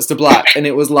then it cuts to black, and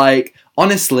it was like,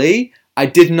 honestly, I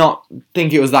did not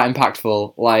think it was that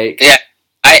impactful, like... Yeah,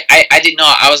 I did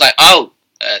not, I was like,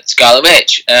 Scarlet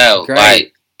Witch, great.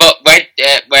 Like... But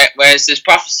where where's this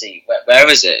prophecy? Where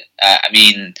is it? I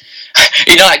mean,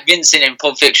 like Vincent in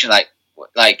Pulp Fiction, like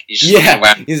he's just looking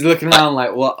around. He's looking around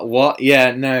like what?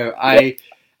 Yeah, no,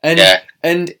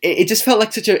 and it just felt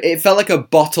like it felt like a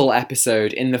bottle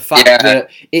episode in the fact that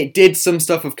it did some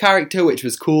stuff of character which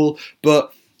was cool,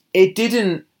 but it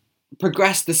didn't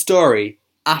progress the story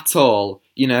at all.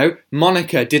 You know,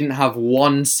 Monica didn't have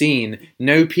one scene,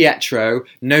 no Pietro,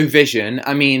 no Vision.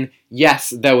 I mean, yes,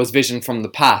 there was Vision from the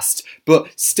past, but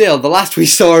still, the last we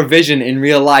saw of Vision in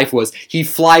real life was he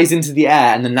flies into the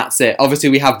air and then that's it. Obviously,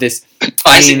 we have this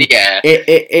flies in the air.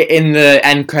 In the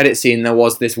end credit scene, there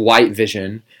was this white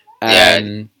Vision. I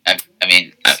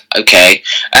mean, okay.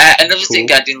 Another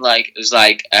thing I didn't like was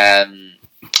like,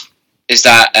 is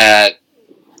that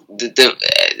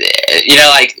you know,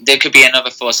 like there could be another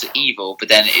force of evil, but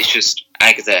then it's just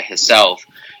Agatha herself.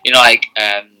 You know, like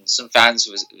some fans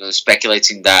were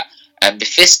speculating that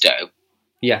Mephisto.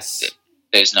 Yes.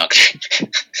 There's not.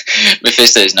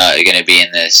 Mephisto's not going to be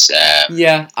in this.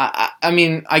 Yeah, I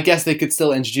mean, I guess they could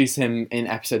still introduce him in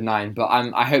episode 9, but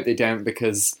I hope they don't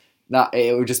because that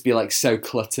it would just be like so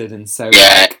cluttered and so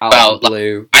out of the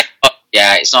blue.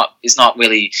 It's not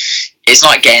really. It's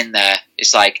not getting there.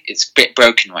 It's like it's a bit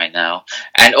broken right now.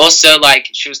 And also, like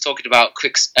she was talking about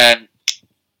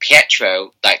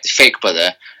Pietro, like the fake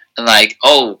brother, and like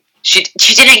she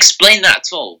didn't explain that at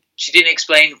all. She didn't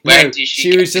explain where did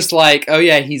she was just like, oh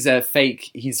yeah, he's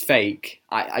fake. He's fake.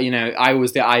 I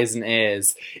was the eyes and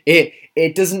ears.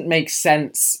 It doesn't make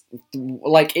sense.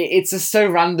 Like it's just so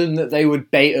random that they would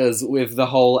bait us with the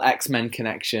whole X-Men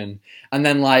connection, and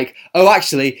then like, oh,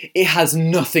 actually, it has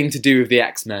nothing to do with the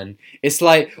X-Men. It's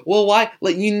like, well, why?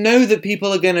 Like you know that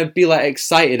people are gonna be like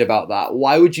excited about that.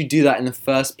 Why would you do that in the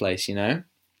first place? You know?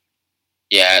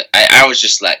 Yeah, I was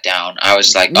just let down. I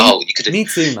was like, you could have. Me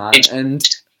too, man. And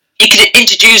you could have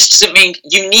introduced something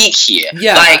unique here.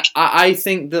 Yeah, like I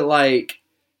think that like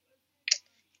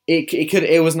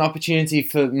it was an opportunity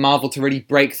for Marvel to really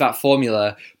break that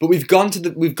formula, but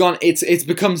it's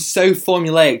become so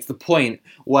formulaic to the point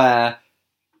where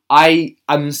I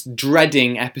am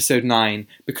dreading episode 9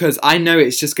 because I know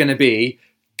it's just going to be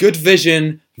good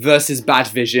Vision versus bad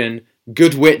Vision,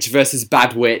 good witch versus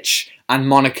bad witch, and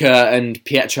Monica and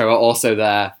Pietro are also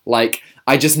there. Like,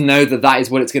 I just know that is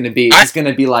what it's going to be. It's going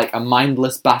to be like a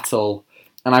mindless battle,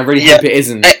 and I really hope it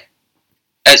isn't.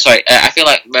 Sorry, I feel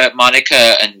like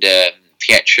Monica and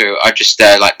Pietro are just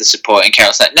there, like the supporting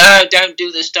characters. Like, no, don't do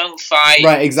this, don't fight.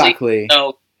 Right, exactly.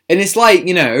 No, and it's like,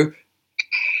 you know,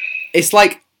 it's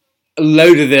like a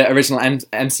load of the original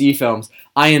MCU films.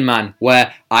 Iron Man,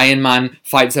 where Iron Man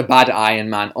fights a bad Iron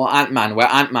Man, or Ant-Man, where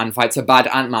Ant-Man fights a bad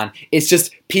Ant-Man. It's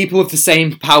just people with the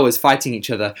same powers fighting each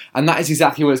other, and that is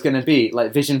exactly what it's going to be.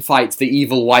 Like, Vision fights the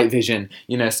evil White Vision,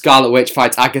 you know, Scarlet Witch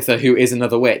fights Agatha, who is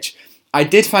another witch. I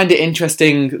did find it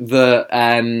interesting that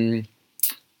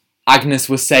Agnes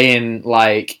was saying,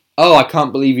 like, oh, I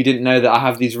can't believe you didn't know that I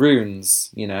have these runes,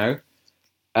 you know?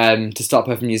 To stop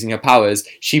her from using her powers.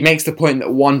 She makes the point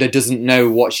that Wanda doesn't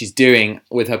know what she's doing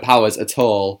with her powers at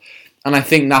all. And I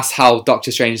think that's how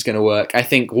Doctor Strange is going to work. I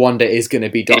think Wanda is going to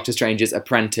be Doctor Strange's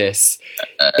apprentice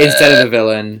instead of the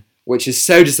villain, which is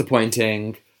so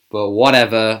disappointing. But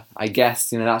whatever, I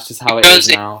guess, you know, that's just how it is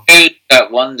now.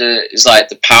 That Wanda is like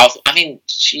the powerful. I mean,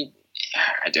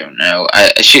 I don't know.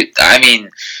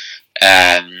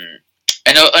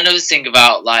 Another thing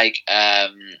about like I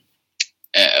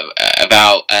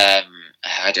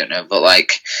don't know, but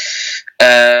like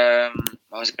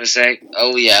what was I going to say?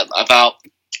 Oh yeah, about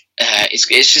it's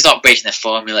just not breaking the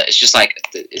formula. It's just like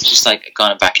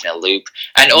going back in a loop.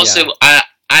 And also,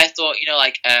 I thought, you know,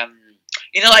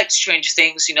 like Stranger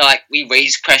Things, you know, like we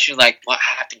raise questions like what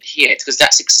happened here, because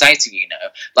that's exciting, you know,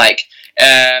 like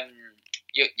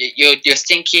you're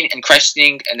thinking and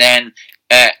questioning, and then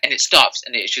and it stops,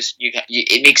 and it's just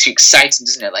it makes you exciting,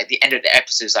 doesn't it? Like the end of the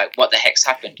episode is like, what the heck's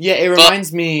happened? Yeah, it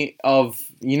reminds me of,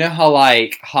 you know how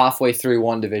like halfway through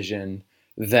WandaVision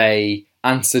they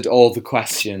answered all the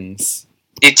questions.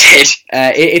 It did.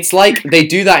 It's like they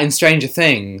do that in Stranger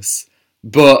Things,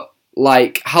 but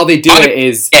like how they do it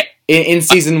is in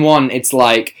season 1, it's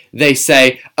like they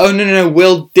say, oh no,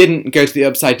 Will didn't go to the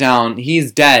Upside Down,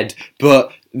 he's dead.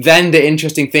 But then the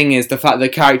interesting thing is the fact that the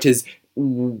characters,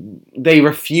 they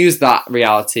refuse that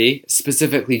reality,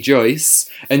 specifically Joyce,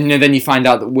 and, you know, then you find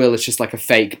out that Will is just like a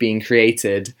fake being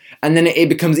created, and then it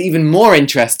becomes even more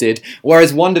interested,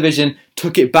 whereas WandaVision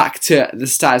took it back to the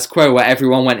status quo where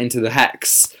everyone went into the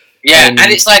Hex. Yeah, and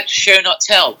it's like show not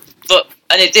tell, but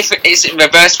it's in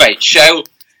reverse way, show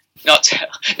not tell.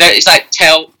 No, it's like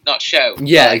tell not show.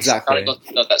 Yeah, like, exactly.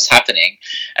 Not that's happening,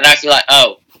 and I feel like,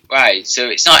 oh, right, so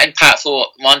it's not impactful what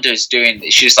Wanda's doing.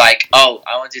 She's like, oh,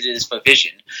 I want to do this for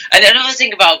Vision. And another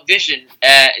thing about Vision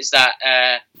is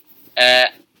that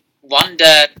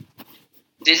Wanda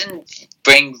didn't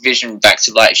bring Vision back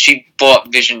to life. She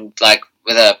brought Vision, like,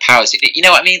 with her powers. You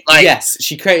know what I mean? Like, yes,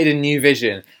 she created a new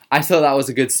Vision. I thought that was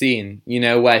a good scene,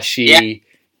 where she,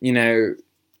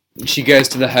 she goes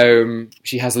to the home,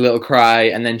 she has a little cry,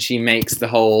 and then she makes the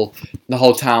whole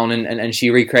town and she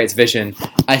recreates Vision.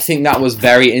 I think that was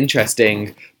very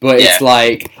interesting, but it's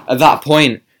like, at that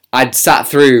point, I'd sat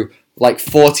through like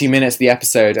 40 minutes of the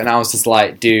episode, and I was just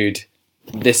like, dude,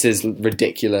 this is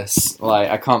ridiculous. Like,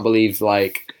 I can't believe,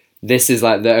 like, this is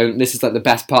like the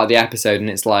best part of the episode, and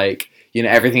it's like,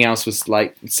 everything else was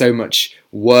like so much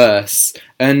worse.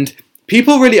 And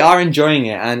people really are enjoying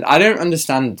it, and I don't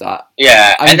understand that.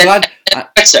 Yeah, I'm glad.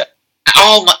 Twitter.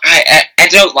 Oh my! I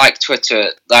don't like Twitter.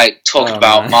 Like talking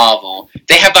about Marvel,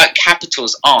 they have like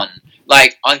capitals on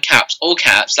caps, all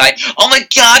caps. Like, oh my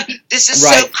god, this is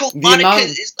so cool. The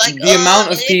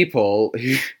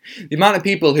amount of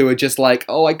people who are just like,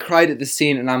 oh, I cried at the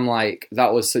scene, and I'm like,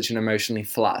 that was such an emotionally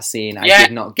flat scene. I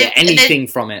did not get anything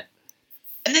from it.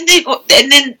 And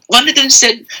then one of them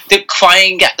said they're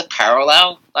crying at the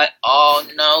parallel. Like, oh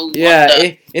no.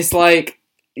 Yeah, it's like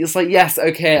yes,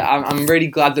 okay, I'm really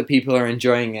glad that people are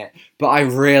enjoying it, but I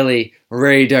really,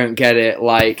 really don't get it.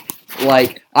 Like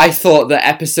I thought that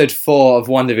episode 4 of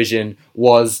WandaVision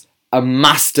was a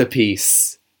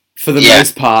masterpiece for the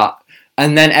most part,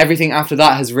 and then everything after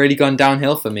that has really gone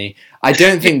downhill for me. I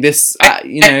don't think this,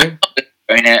 I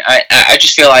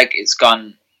just feel like it's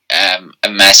gone a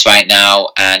mess right now,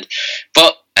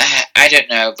 but I don't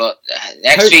know. But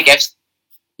next week,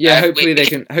 hopefully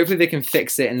they can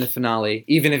fix it in the finale,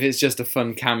 even if it's just a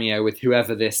fun cameo with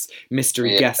whoever this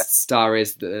mystery guest star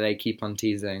is that they keep on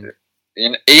teasing.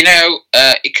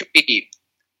 It could be.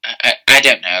 I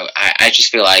don't know. I just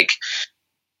feel like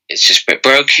it's just a bit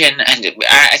broken, and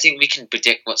I think we can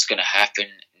predict what's going to happen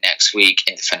next week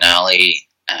in the finale.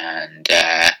 And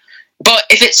but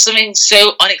if it's something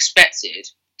so unexpected,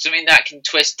 something that can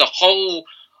twist the whole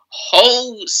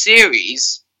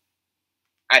series,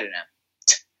 I don't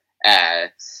know.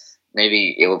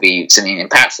 Maybe it will be something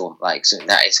impactful, like something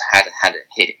that has had a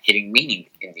hitting meaning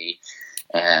in the.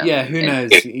 Who knows?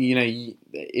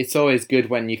 It's always good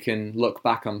when you can look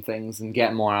back on things and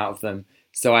get more out of them.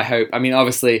 So I hope. I mean,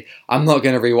 obviously, I'm not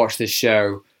going to rewatch this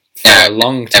show for a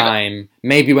long time.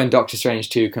 Maybe when Doctor Strange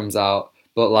 2 comes out.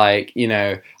 But I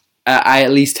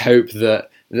at least hope that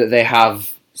they have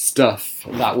stuff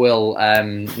that will,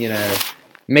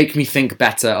 make me think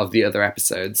better of the other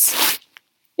episodes.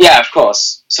 Yeah, of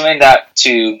course. Something that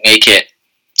to make it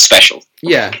special.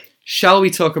 Yeah. Shall we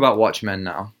talk about Watchmen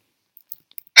now?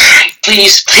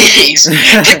 Please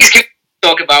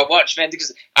talk about Watchmen,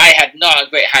 because I had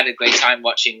a great time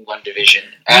watching WandaVision.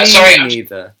 Sorry,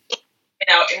 neither.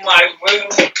 In my room,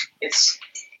 it's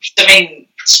something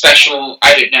special.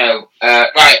 I don't know.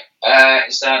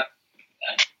 Is that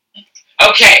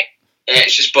okay?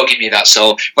 It's just bugging me. That's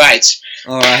all. Right.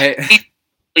 All right.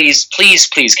 Please,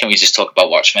 can we just talk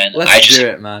about Watchmen? Let's do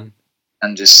it, man.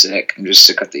 I'm just sick. I'm just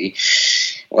sick of the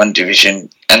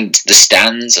WandaVision and the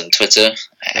stands on Twitter.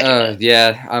 I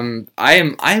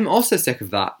am also sick of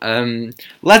that.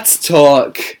 Let's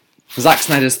talk Zack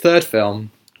Snyder's third film,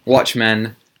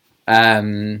 Watchmen.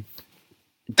 Definitely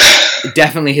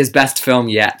his best film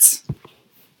yet.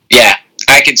 Yeah,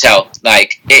 I can tell.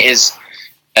 Like, it is.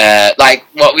 Like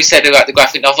what we said about the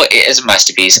graphic novel, it is a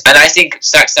masterpiece, and I think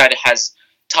Zack Snyder has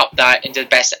topped that into the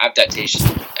best adaptation.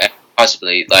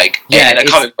 Possibly, in a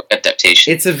comic book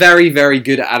adaptation. It's a very, very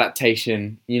good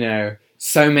adaptation.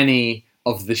 So many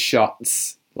of the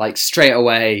shots, straight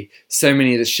away, so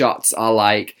many of the shots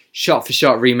are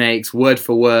shot-for-shot remakes, word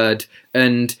for word,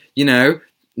 and,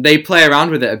 they play around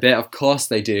with it a bit, of course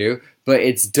they do, but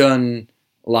it's done,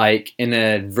 in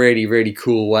a really, really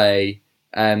cool way,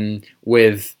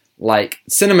 with,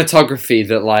 cinematography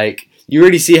that, you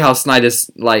really see how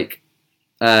Snyder's,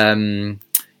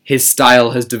 his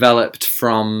style has developed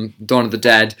from Dawn of the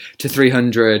Dead to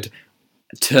 300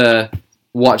 to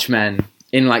Watchmen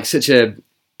in such a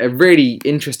really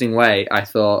interesting way, I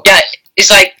thought. Yeah,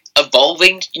 it's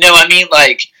evolving, you know what I mean?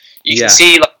 You can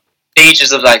see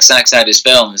stages of Zack Snyder's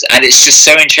films, and it's just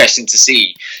so interesting to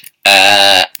see.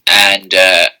 And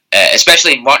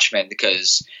especially in Watchmen,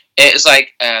 because it's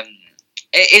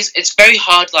it's very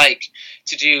hard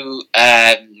to do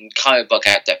comic book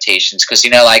adaptations, because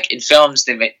in films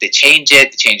they change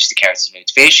it, they change the character's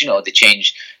motivation, or they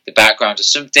change the background of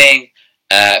something.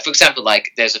 For example,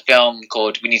 there's a film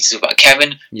called We Need to Talk About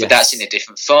Kevin, but that's in a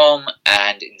different form,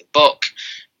 and in the book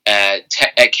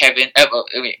Kevin.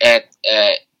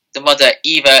 The mother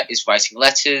Eva is writing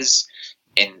letters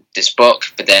in this book,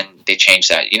 but then they change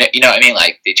that. You know what I mean?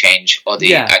 Like they change or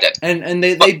the and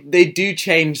they do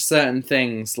change certain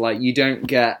things. Like you don't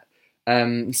get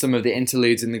some of the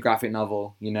interludes in the graphic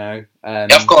novel. You know,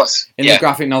 of course. In the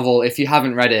graphic novel, if you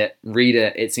haven't read it, read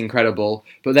it. It's incredible.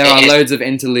 But there are loads of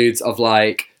interludes of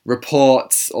like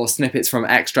reports or snippets from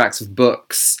extracts of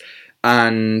books,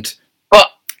 and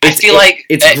I feel like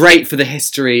it's great for the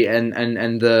history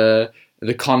and the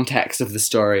context of the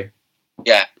story.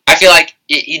 Yeah, I feel like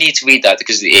you need to read that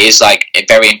because it is like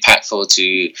very impactful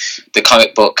to the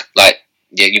comic book. Like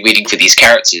you're reading for these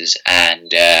characters,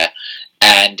 but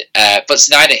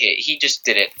Snyder here, he just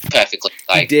did it perfectly.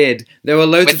 Like, he did. There were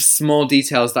loads of small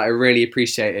details that I really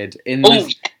appreciated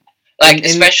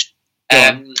especially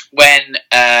when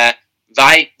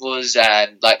Vite was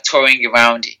like touring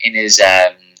around in his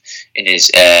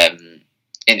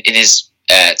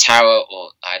tower,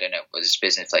 or I don't know what his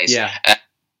business place. Yeah.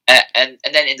 And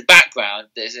then in the background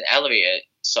there's an elevator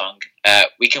song.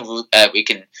 We can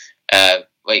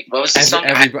wait. What was the song?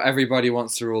 Everybody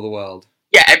wants to rule the world.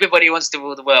 Yeah, everybody wants to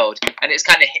rule the world, and it's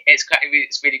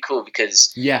really cool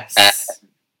because yes. I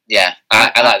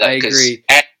like that. I agree.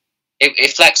 It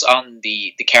reflects on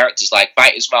the characters, like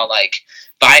Vite as well. Like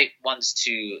Vite wants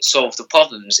to solve the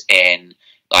problems in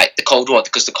like the Cold War,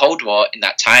 because the Cold War in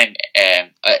that time,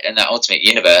 in that Ultimate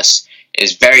Universe,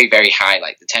 is very, very high.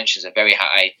 Like the tensions are very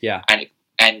high. Yeah.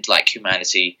 And like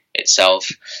humanity itself.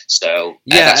 So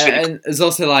yeah, and there's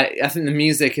also like I think the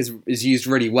music is used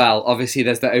really well. Obviously,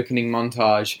 there's the opening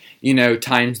montage. You know,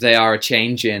 times they are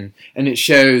changing, and it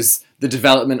shows the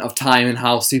development of time and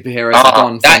how superheroes have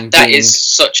gone from that is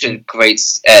such a great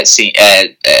scene,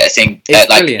 thing. Like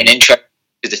brilliant. An intro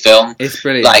to the film. It's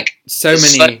brilliant. Like so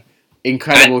many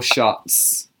incredible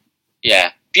shots.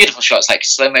 Yeah, beautiful shots, like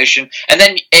slow motion, and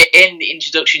then in the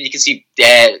introduction you can see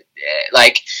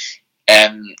like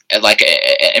an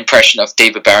impression of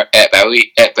David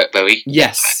Bowie.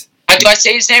 Yes. Do I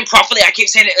say his name properly? I keep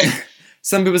saying it.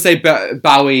 Some people say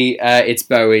Bowie. It's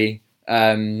Bowie.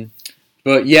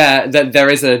 But yeah, there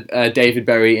is a David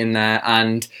Bowie in there,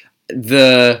 and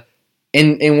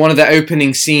in one of the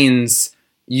opening scenes,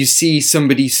 you see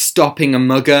somebody stopping a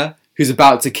mugger who's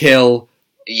about to kill.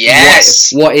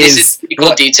 Yes. What is this is pretty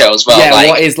cool detail as well? Yeah. Like,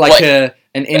 what is like an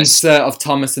insert of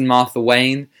Thomas and Martha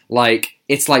Wayne? Like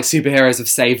it's like superheroes have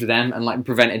saved them and like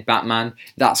prevented Batman.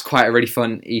 That's quite a really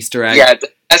fun Easter egg. Yeah,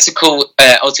 that's a cool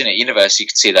alternate universe you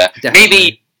can see there. Definitely.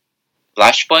 Maybe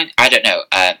Flashpoint. I don't know.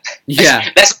 Yeah,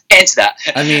 let's get into that.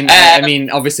 I mean,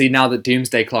 obviously now that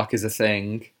Doomsday Clock is a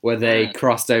thing, where they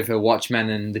crossed over Watchmen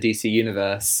and the DC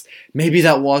universe, maybe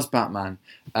that was Batman.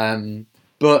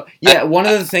 But yeah, one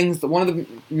of the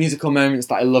musical moments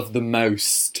that I love the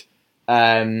most,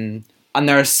 and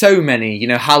there are so many. You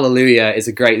know, Hallelujah is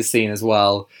a great scene as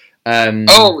well.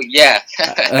 Oh yeah.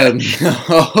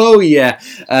 Oh yeah.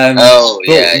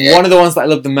 One of the ones that I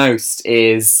love the most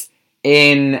is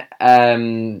in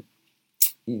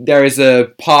there is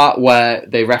a part where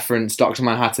they reference Dr.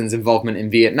 Manhattan's involvement in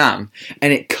Vietnam,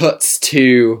 and it cuts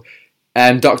to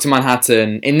Dr.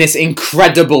 Manhattan in this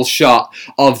incredible shot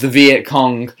of the Viet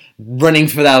Cong running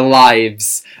for their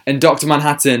lives, and Dr.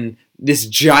 Manhattan, this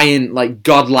giant, like,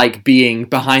 godlike being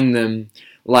behind them,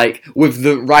 like, with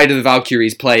the Ride of the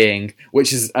Valkyries playing,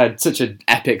 which is such an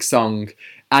epic song,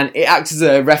 and it acts as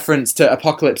a reference to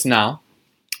Apocalypse Now,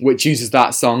 which uses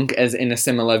that song as in a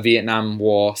similar Vietnam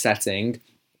War setting,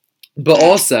 but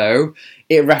also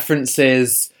it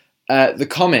references the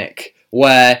comic,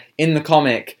 where in the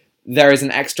comic there is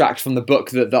an extract from the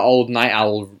book that the old Night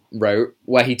Owl wrote,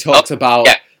 where he talks about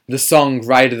the song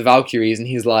Ride of the Valkyries, and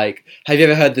he's like, have you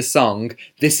ever heard this song?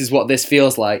 This is what this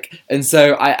feels like. And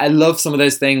so I love some of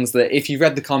those things that if you've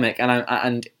read the comic,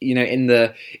 and you know, in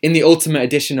the Ultimate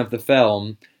Edition of the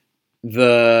film,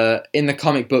 in the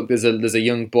comic book there's a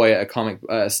young boy at a comic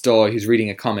store who's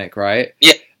reading a comic, right?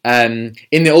 Yeah. In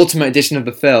the Ultimate Edition of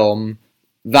the film,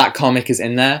 that comic is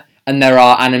in there, and there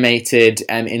are animated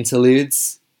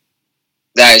interludes.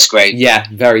 That is great. Yeah,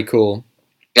 very cool.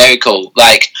 Very cool.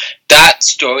 Like that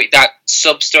story, that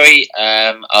sub story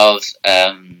of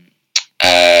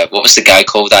what was the guy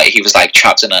called that he was like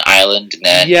trapped on an island and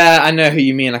then I know who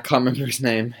you mean. I can't remember his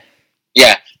name.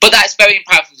 Yeah, but that's very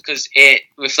impactful because it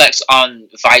reflects on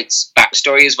Vight's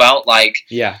backstory as well. Like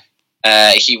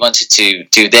he wanted to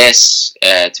do this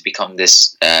to become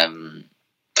this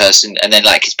person, and then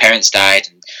like his parents died,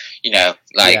 and you know,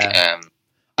 like.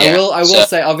 I will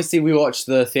say, obviously we watched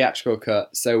the theatrical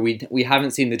cut, so we haven't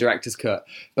seen the director's cut,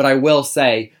 but I will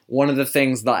say one of the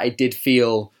things that I did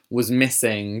feel was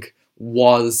missing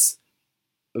was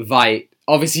Veidt,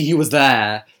 obviously he was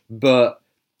there, but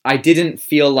I didn't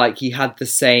feel like he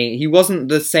wasn't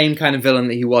the same kind of villain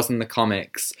that he was in the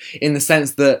comics, in the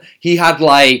sense that he had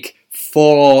like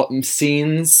 4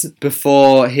 scenes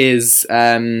before his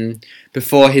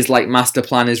like master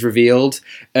plan is revealed,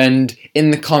 and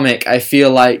in the comic I feel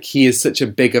like he is such a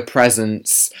bigger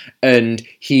presence, and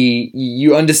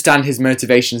you understand his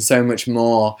motivation so much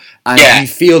more, and you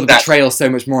feel the betrayal so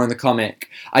much more in the comic.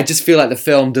 I just feel like the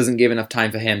film doesn't give enough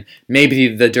time for him. Maybe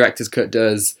the director's cut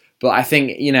does, but I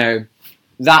think,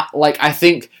 I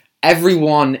think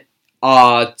everyone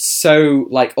are so,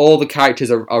 like, all the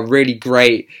characters are really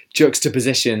great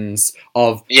juxtapositions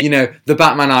of, the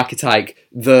Batman archetype,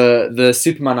 the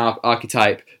Superman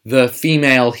archetype, the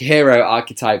female hero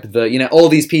archetype, all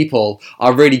these people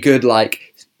are really good, like,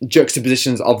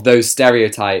 juxtapositions of those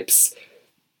stereotypes.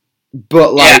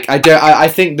 But, like, I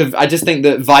just think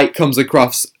that Veidt comes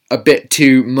across a bit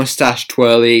too mustache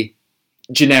twirly,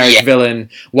 generic villain,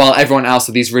 while everyone else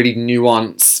are these really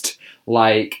nuanced,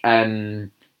 like,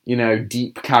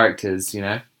 deep characters,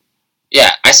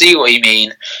 Yeah, I see what you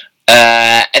mean.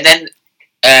 And then,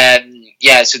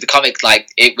 so the comic, like,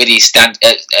 it really stands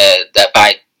that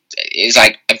Veidt is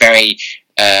like a very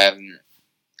a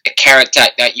character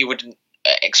that you wouldn't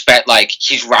expect. Like,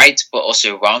 he's right, but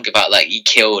also wrong about, like, he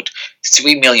killed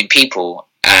 3 million people.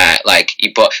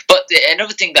 But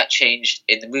another thing that changed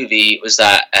in the movie was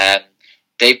that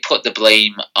they put the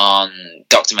blame on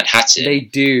Dr. Manhattan. They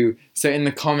do. So in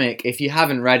the comic, if you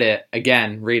haven't read it,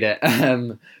 again, read it.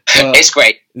 It's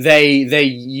great. They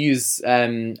use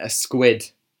a squid,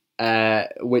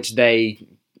 which Veidt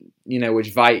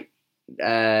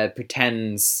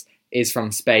pretends is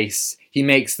from space. He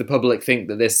makes the public think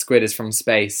that this squid is from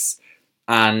space,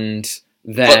 and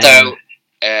then... But though,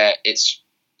 it's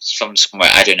from somewhere,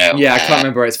 I don't know. Yeah, I can't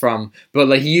remember where it's from. But,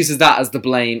 like, he uses that as the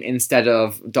blame instead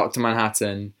of Dr.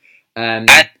 Manhattan. And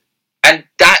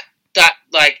that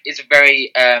like, is a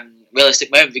very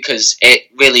realistic moment, because it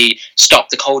really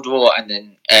stopped the Cold War, and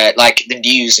then like the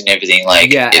news and everything.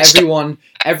 Like, yeah,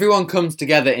 everyone comes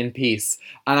together in peace,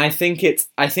 and I think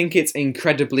it's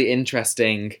incredibly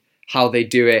interesting how they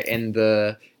do it in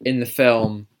the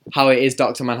film. How it is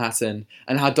Dr. Manhattan,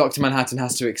 and how Dr. Manhattan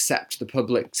has to accept the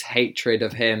public's hatred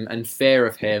of him and fear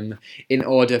of him in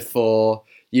order for,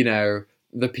 the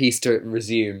peace to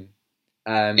resume.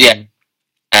 You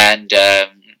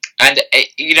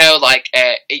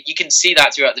can see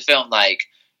that throughout the film. Like,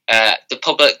 the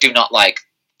public do not like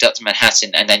Dr.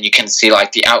 Manhattan, and then you can see,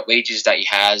 like, the outrages that he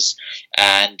has,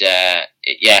 and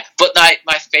But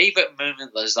my favorite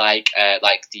moment was like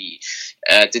the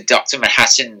Dr.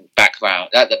 Manhattan background,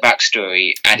 the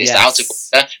backstory, and his outer.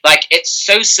 Like, it's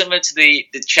so similar to the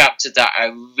chapter that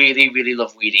I really, really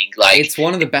love reading. Like, it's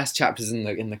one of the best chapters in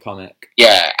the comic.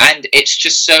 Yeah, and it's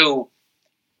just so.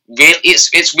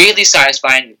 It's really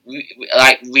satisfying,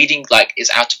 like, reading, like,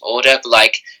 it's out of order, but,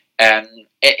 like,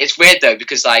 it's weird though,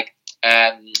 because, like,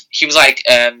 he was like,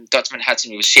 Dr.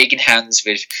 Manhattan was shaking hands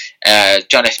with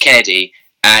John F. Kennedy,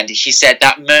 and he said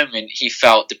that moment he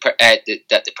felt that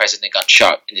the president got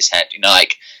shot in his head,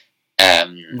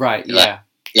 right, yeah.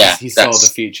 Yeah, he saw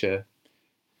the future.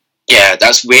 Yeah,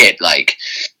 that's weird, like,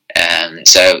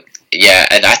 so... Yeah,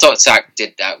 and I thought Zack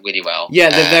did that really well. Yeah,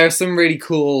 there are some really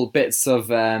cool bits of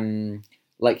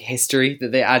like history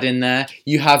that they add in there.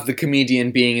 You have the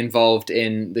comedian being involved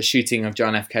in the shooting of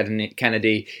John F.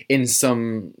 Kennedy in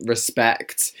some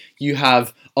respect. You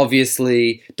have,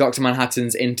 obviously, Dr.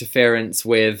 Manhattan's interference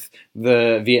with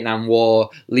the Vietnam War,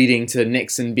 leading to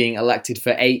Nixon being elected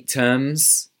for 8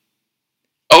 terms.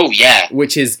 Oh, yeah.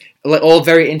 Which is, like, all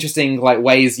very interesting, like,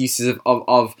 uses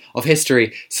of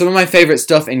history. Some of my favourite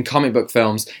stuff in comic book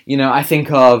films, I think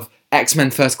of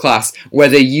X-Men First Class, where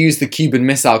they use the Cuban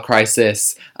Missile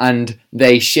Crisis, and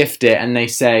they shift it, and they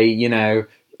say,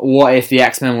 what if the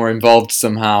X-Men were involved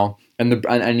somehow, and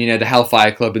the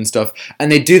Hellfire Club and stuff, and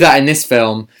they do that in this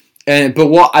film. But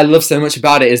what I love so much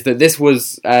about it is that this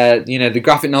was, the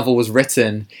graphic novel was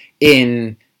written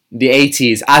in the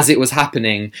 80s as it was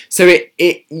happening, so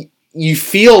you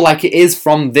feel like it is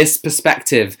from this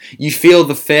perspective. You feel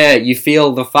the fear, you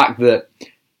feel the fact that,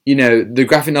 the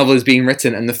graphic novel is being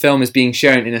written and the film is being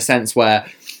shown in a sense where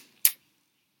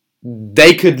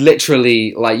they could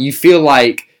literally, like, you feel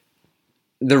like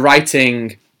the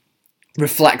writing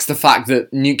reflects the fact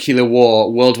that nuclear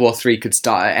war, World War III, could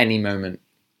start at any moment.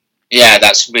 Yeah,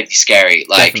 that's really scary.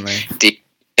 Like, definitely.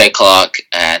 Clark,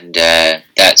 and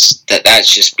that's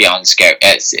just beyond scary.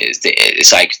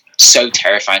 It's like so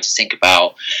terrifying to think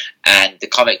about, and the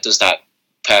comic does that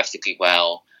perfectly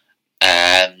well.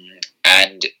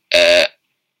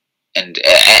 and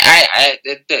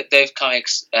both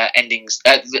comics endings,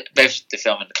 both the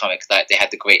film and the comic, like they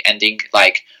had the great ending,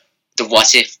 like the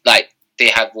what if, like they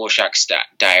had Rorschach's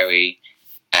diary,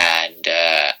 and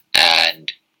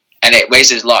it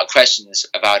raises a lot of questions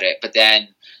about it. But then,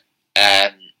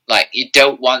 like you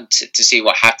don't want to see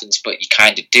what happens, but you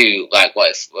kind of do. Like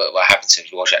what happens to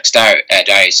Rorschach's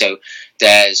diary? So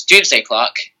there's Doomsday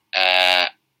Clock,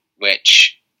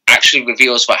 which actually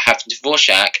reveals what happened to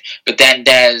Rorschach, but then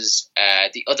there's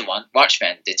the other one,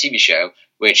 Watchmen, the TV show,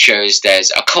 which shows there's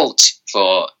a cult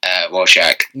for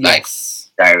Rorschach, like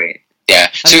diary. Yeah,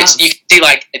 so you can do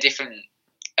like a different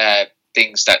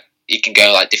things that you can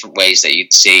go like different ways that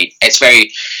you'd see. It's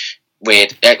very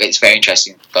weird. It's very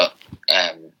interesting, but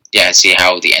see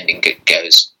how the ending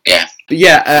goes. Yeah, but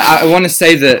I want to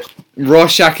say that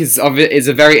Rorschach is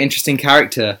a very interesting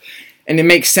character. And it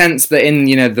makes sense that in,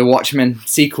 the Watchmen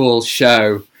sequel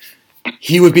show,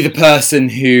 he would be the person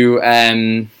who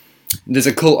there's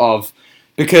a cult of,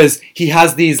 because he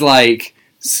has these, like,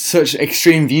 such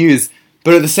extreme views,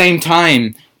 but at the same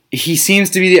time, he seems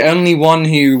to be the only one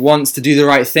who wants to do the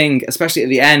right thing, especially at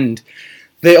the end.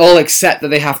 They all accept that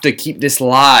they have to keep this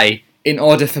lie in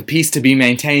order for peace to be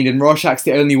maintained, and Rorschach's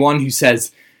the only one who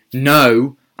says,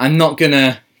 no, I'm not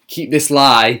gonna keep this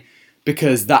lie,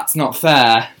 because that's not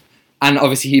fair. And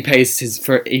obviously, he pays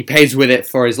with it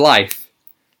for his life.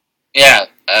 Yeah,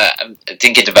 I'm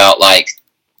thinking about like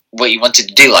what he wanted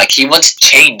to do. Like he wanted to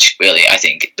change, really. I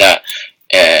think that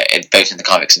both in the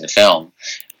comics and the film,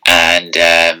 and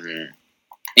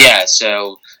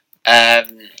So,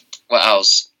 what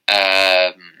else?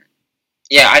 I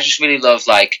just really love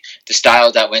like the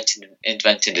style that went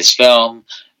into this film,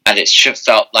 and it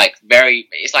felt like very.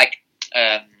 It's like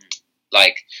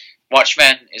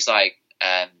Watchmen is like.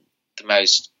 The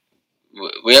most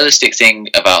realistic thing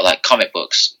about like comic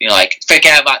books, like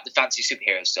forget about the fantasy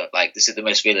superhero stuff. Like this is the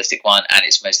most realistic one, and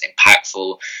it's most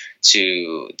impactful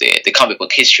to the comic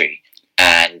book history.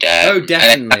 And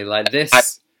definitely, like this.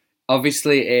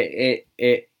 Obviously,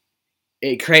 it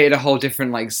created a whole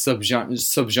different like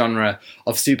subgenre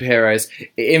of superheroes.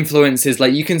 It influences,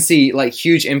 like you can see like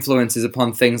huge influences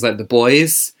upon things like The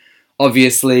Boys.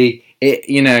 Obviously,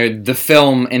 the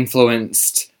film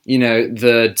influenced.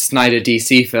 The Snyder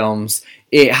DC films,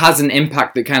 it has an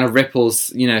impact that kind of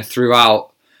ripples,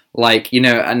 throughout, like,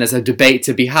 and there's a debate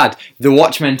to be had. The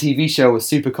Watchmen TV show was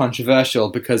super controversial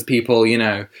because people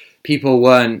were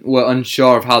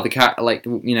unsure of how the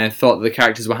thought that the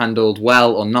characters were handled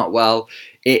well or not well.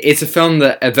 It's a film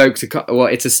that evokes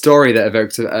it's a story that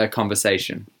evokes a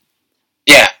conversation.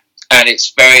 Yeah, and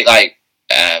it's very like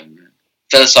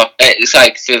philosophical. It's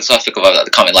like philosophical about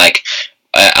the comic, like.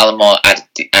 Alan Moore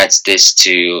adds this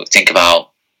to think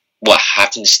about what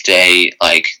happens today,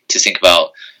 like to think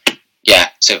about,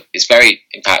 so it's very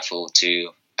impactful to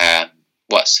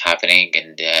what's happening,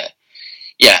 and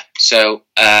so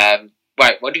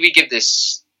right, what do we give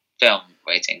this film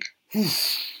rating?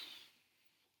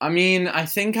 I mean, I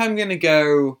think I'm gonna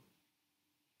go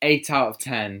 8 out of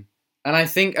 10, and I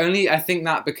think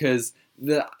that because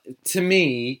to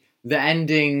me the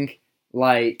ending,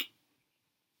 like.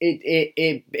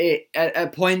 It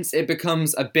at points it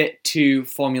becomes a bit too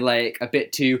formulaic, a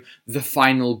bit too the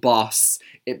final boss.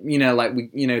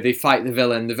 They fight the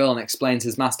villain. The villain explains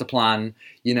his master plan.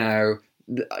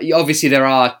 Obviously there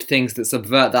are things that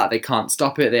subvert that. They can't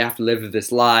stop it. They have to live with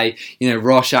this lie.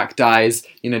 Rorschach dies.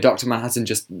 Dr. Manhattan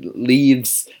just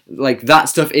leaves. Like that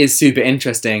stuff is super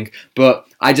interesting, but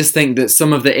I just think that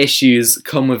some of the issues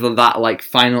come with that like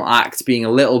final act being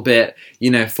a little bit,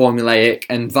 formulaic,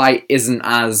 and Veidt isn't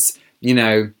as,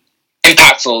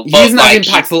 impactful. He isn't as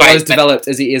impactful or as developed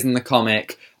as he is in the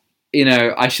comic.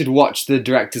 I should watch the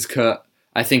director's cut.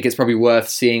 I think it's probably worth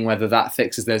seeing whether that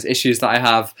fixes those issues that I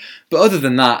have. But other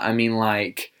than that, I mean,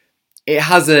 like, it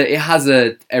has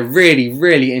a really,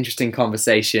 really interesting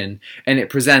conversation, and it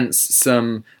presents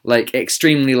some, like,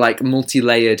 extremely, like,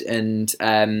 multi-layered and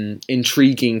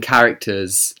intriguing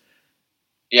characters.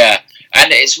 Yeah,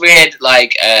 and it's weird,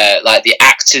 like the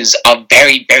actors are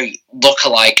very, very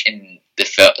look-alike in the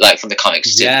film, like, from the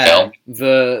comics to the film.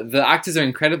 The actors are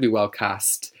incredibly well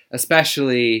cast,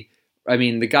 especially... I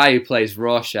mean, the guy who plays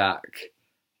Rorschach,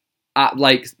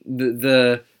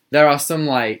 there are some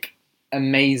like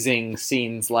amazing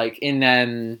scenes, like in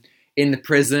the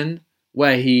prison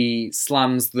where he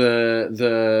slams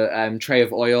the tray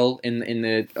of oil in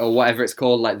the or whatever it's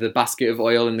called, like the basket of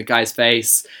oil in the guy's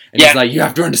face, and he's like, "You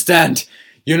have to understand,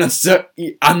 you're not stuck.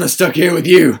 I'm not stuck here with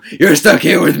you. You're stuck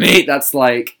here with me." That's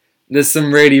like, there's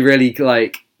some really, really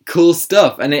like cool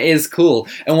stuff, and it is cool.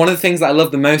 And one of the things that I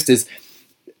love the most is,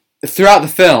 throughout the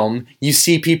film, you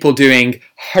see people doing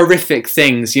horrific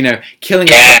things, you know, killing,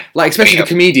 like, especially the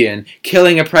comedian,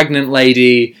 killing a pregnant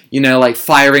lady, you know, like,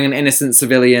 firing on innocent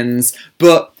civilians,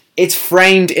 but it's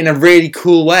framed in a really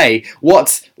cool way.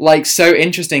 What's, like, so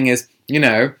interesting is, you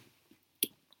know,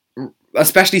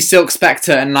 especially Silk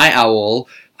Spectre and Night Owl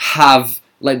have,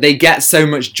 like, they get so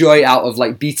much joy out of,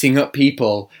 like, beating up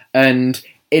people, and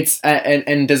it's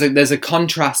and there's a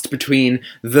contrast between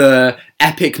the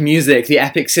epic music, the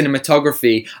epic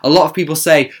cinematography. A lot of people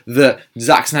say that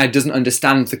Zack Snyder doesn't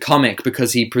understand the comic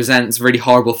because he presents really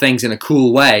horrible things in a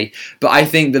cool way, but I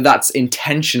think that that's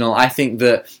intentional. I think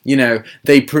that, you know,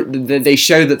 they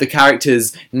show that the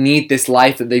characters need this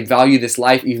life, that they value this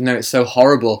life even though it's so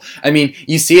horrible. I mean,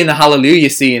 you see in the Hallelujah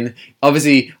scene,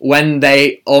 obviously, when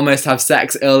they almost have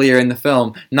sex earlier in the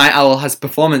film, Night Owl has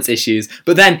performance issues,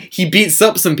 but then he beats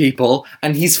up some people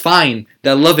and he's fine.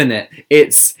 They're loving it.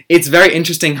 It's very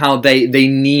interesting how they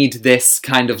need this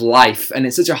kind of life, and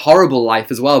it's such a horrible life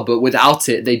as well, but without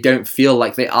it, they don't feel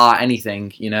like they are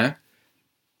anything, you know?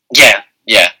 Yeah.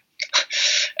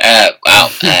 Wow.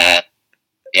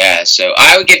 Yeah, so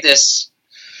I would give this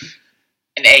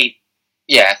an 8.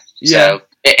 Yeah. So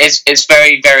it's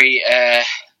very, very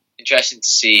interesting to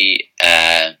see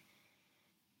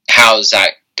how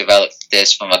Zack developed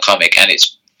this from a comic, and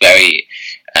it's very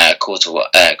cool to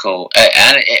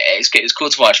and it's cool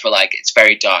to watch, but like it's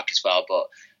very dark as well. But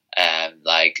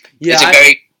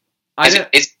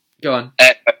go on.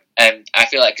 I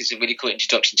feel like it's a really cool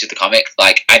introduction to the comic.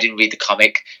 Like, I didn't read the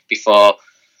comic before.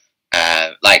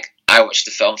 Like, I watched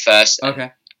the film first.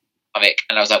 Okay. Comic,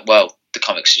 and I was like, whoa, the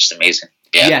comic's just amazing.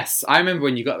 Yeah. Yes, I remember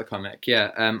when you got the comic.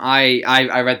 Yeah.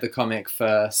 I read the comic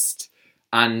first.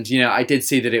 And, you know, I did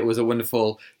see that it was a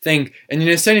wonderful thing. And, you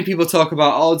know, so many people talk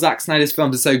about, oh, Zack Snyder's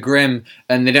films are so grim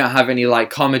and they don't have any, like,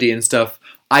 comedy and stuff.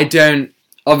 I don't...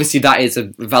 Obviously, that is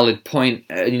a valid point.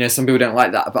 You know, some people don't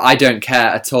like that, but I don't care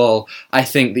at all. I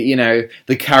think that, you know,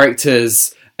 the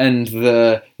characters and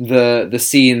the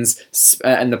scenes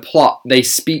and the plot, they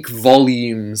speak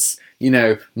volumes, you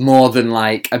know, more than,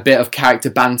 like, a bit of character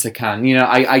banter can. You know,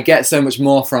 I get so much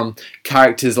more from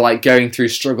characters, like, going through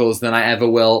struggles than I ever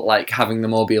will, like, having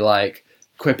them all be, like,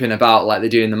 quipping about like they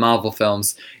do in the Marvel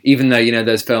films, even though, you know,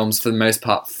 those films, for the most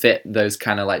part, fit those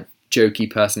kind of, like, jokey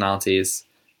personalities.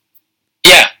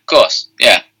 Yeah, of course,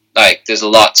 yeah. Like, there's a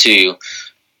lot to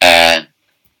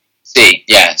see,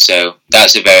 yeah, so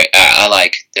that's a very... I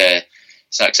like the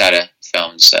Zack Snyder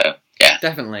films, so, yeah.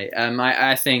 Definitely.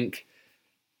 I think...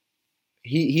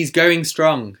 He's going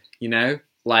strong, you know?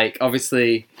 Like,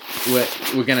 obviously,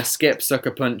 we're going to skip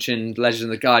Sucker Punch and Legend of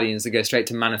the Guardians and go straight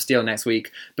to Man of Steel next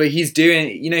week. But he's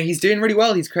doing really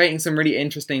well. He's creating some really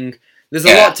interesting... There's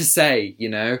a lot to say, you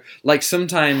know? Like,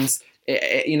 sometimes,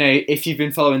 you know, if you've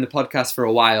been following the podcast for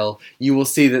a while, you will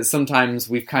see that sometimes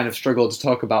we've kind of struggled to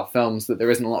talk about films, that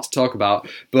there isn't a lot to talk about.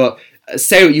 But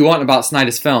say what you want about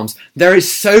Snyder's films, there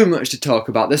is so much to talk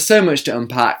about. There's so much to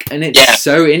unpack, and it's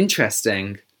so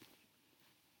interesting.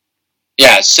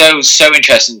 Yeah, so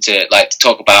interesting to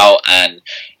talk about, and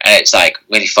it's like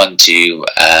really fun to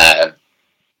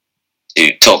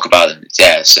talk about them.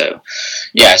 Yeah, so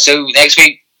next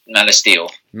week, Man of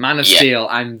Steel. Man of Steel.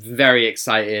 I'm very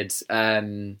excited.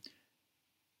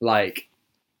 Like,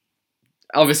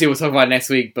 obviously we'll talk about it next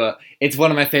week, but it's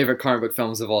one of my favorite comic book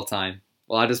films of all time.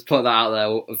 Well, I just put that out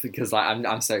there because, like,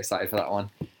 I'm so excited for that one.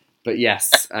 But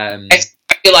yes, I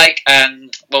feel like,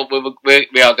 well,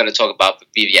 we are going to talk about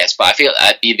BVS, but I feel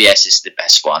BVS is the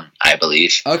best one, I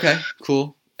believe. Okay,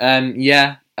 cool.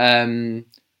 Yeah.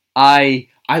 I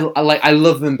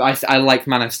love them, but I like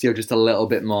Man of Steel just a little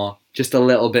bit more,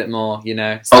 you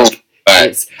know.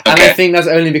 And I think that's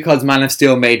only because Man of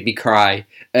Steel made me cry.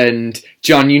 And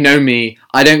John, you know me,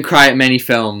 I don't cry at many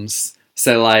films,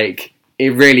 so like it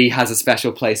really has a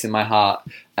special place in my heart.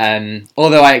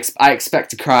 Although I expect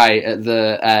to cry at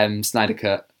the Snyder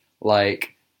Cut,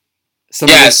 like some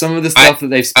of the stuff that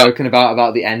they've spoken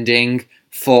about the ending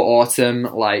for Autumn,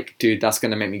 like, dude, that's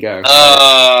gonna make me go.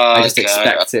 I just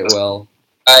expect it will.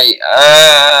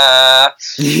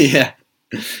 Yeah.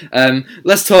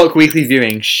 Let's talk weekly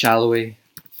viewing, shall we?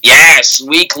 Yes,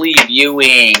 weekly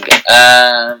viewing.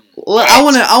 Well,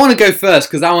 I wanna go first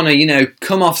because I wanna, you know,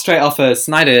 come off straight off a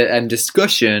Snyder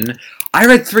discussion. I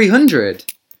read 300.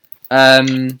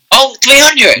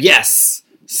 300. Yes.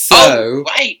 So.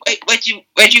 Wait. Where'd you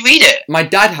read it? My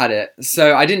dad had it,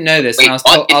 so I didn't know this. Wait, and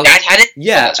your dad had it?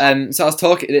 Yeah. So I was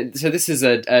talking. So this is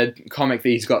a comic that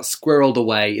he's got squirreled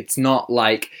away. It's not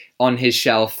like on his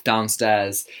shelf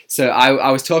downstairs. So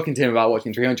I was talking to him about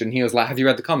watching 300, and he was like, "Have you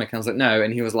read the comic?" And I was like, "No."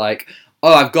 And he was like,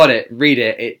 "Oh, I've got it. Read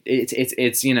it.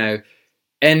 It's you know,"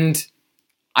 and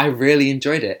I really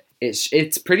enjoyed it.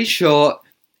 It's pretty short.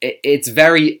 It's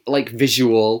very like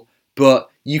visual, but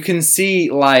you can see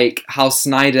like how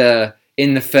Snyder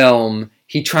in the film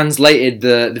he translated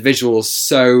the visuals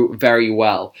so very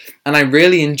well, and I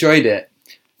really enjoyed it.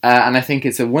 And I think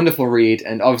it's a wonderful read.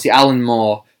 And obviously, Alan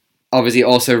Moore obviously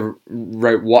also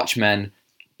wrote Watchmen.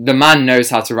 The man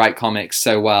knows how to write comics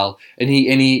so well, and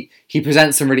he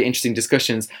presents some really interesting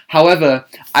discussions. However,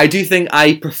 I do think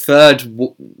I preferred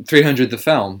 300 the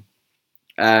film.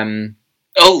 And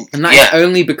that's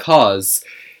only because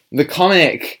the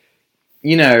comic,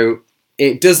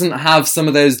 it doesn't have some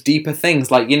of those deeper things.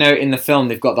 Like, in the film,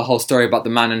 they've got the whole story about the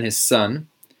man and his son.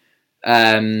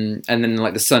 And then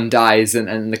like the son dies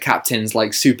and the captain's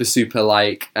like super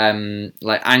like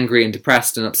angry and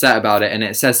depressed and upset about it, and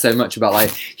it says so much about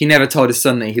like he never told his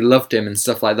son that he loved him and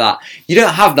stuff like that. You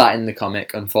don't have that in the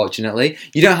comic, unfortunately.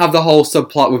 You don't have the whole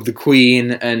subplot with the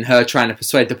Queen and her trying to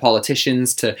persuade the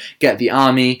politicians to get the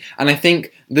army. And I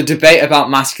think the debate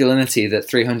about masculinity that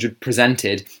 300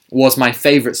 presented was my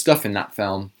favourite stuff in that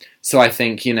film. So I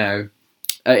think,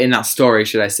 in that story,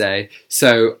 should I say.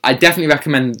 So I definitely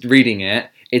recommend reading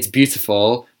it. It's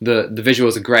beautiful. The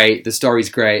visuals are great. The story's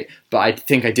great. But I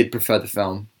think I did prefer the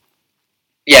film.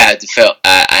 Yeah, the film.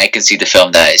 I can see the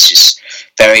film there. It's just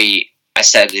very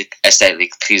aesthetically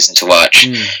pleasing to watch.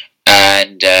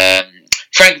 And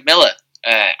Frank Miller,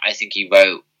 I think he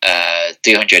wrote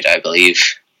 300, I believe.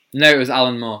 No, it was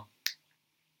Alan Moore.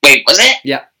 Wait, was it?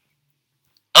 Yeah.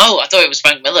 Oh, I thought it was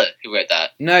Frank Miller who wrote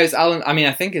that. No, it's Alan. I mean,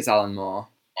 I think it's Alan Moore.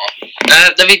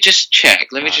 Let me just check.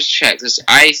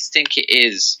 I think it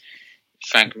is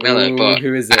Frank Miller. Ooh, but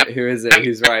who is it?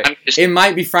 Who's right? It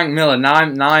might be Frank Miller. Now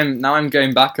I'm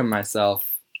going back on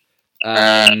myself.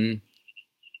 Yeah,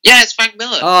 it's Frank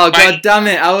Miller. Oh, God damn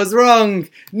it! I was wrong.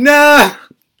 No.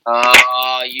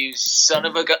 Oh, you son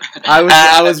of a gun!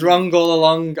 I was wrong all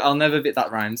along. I'll never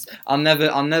that rhymes. I'll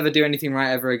never do anything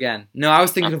right ever again. No, I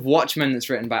was thinking of Watchmen, that's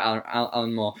written by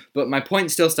Alan Moore. But my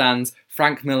point still stands.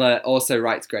 Frank Miller also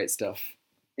writes great stuff.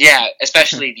 Yeah,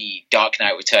 especially the Dark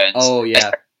Knight Returns. Oh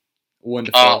yeah,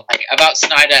 wonderful. Like about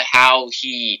Snyder, how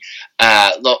he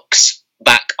looks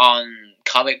back on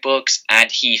comic books and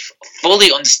he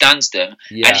fully understands them,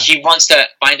 and he wants to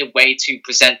find a way to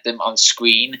present them on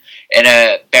screen in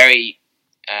a very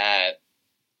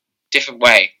different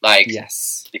way. Like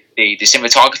the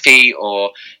cinematography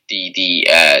or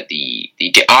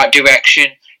the art direction.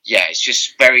 Yeah, it's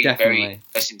just very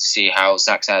interesting to see how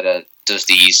Zack Snyder does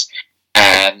these.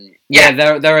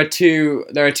 There are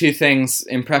two things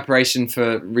in preparation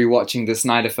for rewatching the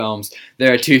Snyder films.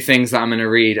 There are two things that I'm going to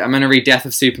read. I'm going to read Death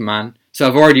of Superman. So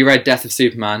I've already read Death of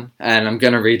Superman, and I'm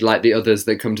going to read like the others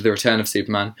that come to the Return of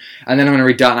Superman. And then I'm going to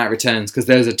read Dark Knight Returns, because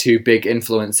those are two big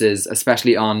influences,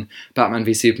 especially on Batman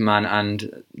v Superman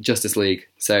and Justice League.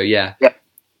 So yeah.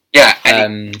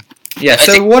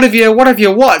 So what have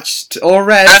you watched or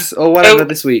read or whatever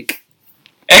this week?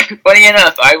 Funny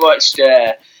enough, I watched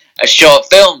a short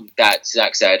film that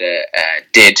Zack Snyder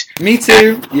did. Me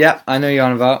too. I know you're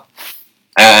on about.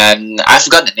 I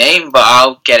forgot the name, but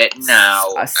I'll get it now.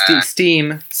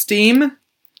 Steam.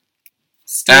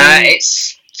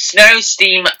 It's Snow,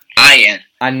 Steam, Iron.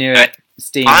 I knew it.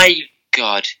 Steam.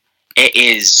 God, it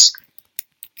is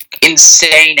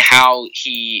insane how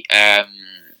he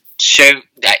showed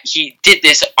that he did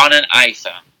this on an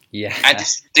iPhone. Yeah. And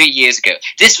this was 3 years ago.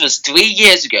 This was 3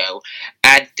 years ago,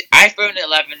 and iPhone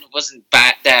 11 wasn't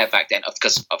there back then,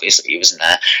 because obviously it wasn't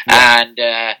there.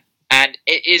 Yeah. And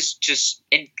it is just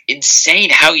insane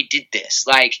how he did this.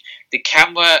 Like, the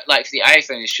camera, like, for the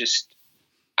iPhone is just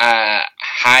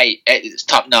high, it's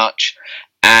top notch,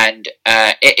 and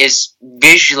it is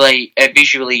visually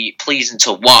pleasing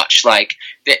to watch. Like,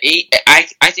 I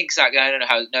think Zack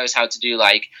knows how to do,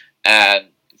 like,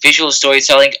 visual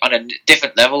storytelling on a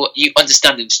different level. You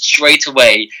understand it straight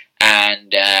away,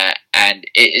 and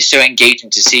it is so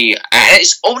engaging to see. And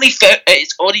it's only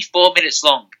 4 minutes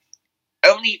long.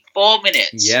 Only 4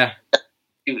 minutes. Yeah.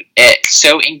 It's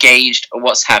so engaged on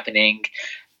what's happening,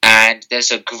 and there's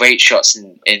some great shots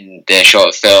in the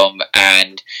short film,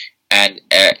 and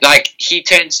like he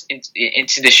turns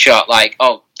into this shot like,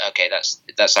 oh, okay,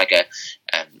 that's like a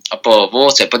bowl of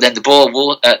water, but then the bowl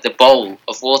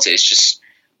of water is just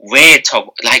weird,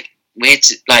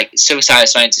 it's so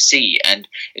satisfying to see, and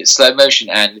it's slow motion,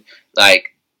 and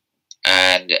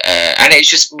it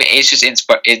just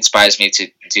inspires me to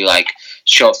do like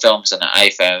short films on an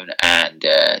iPhone, and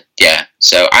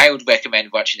so I would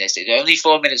recommend watching this. It's only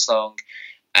 4 minutes long,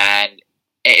 and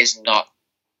it is not.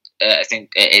 I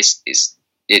think it's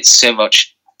so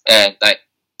much.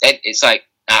 It's like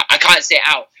I can't say it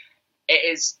out. It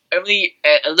is only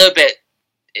a little bit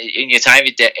in your time,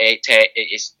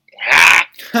 it's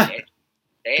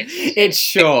It's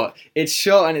short. It's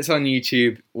short and it's on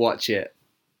YouTube. Watch it.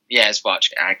 Yes,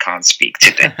 watch it. I can't speak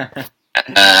today.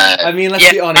 I mean,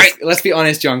 let's be honest. Right. Let's be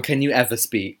honest, John. Can you ever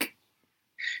speak?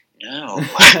 No.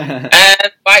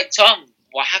 Right, Tom.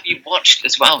 What have you watched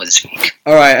as well this week?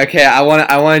 All right. Okay. I want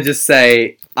to just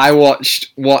say I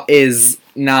watched what is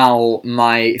now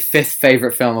my 5th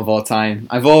favorite film of all time.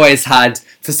 I've always had,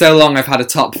 for so long, I've had a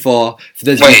top 4. For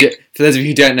those of you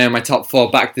who don't know, my top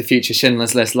 4: Back to the Future,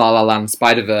 Schindler's List, La La Land,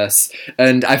 Spider-Verse,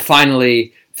 and I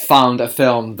finally found a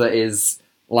film that is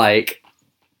like,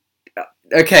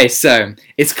 okay, so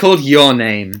it's called Your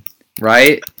Name,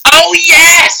 right? Oh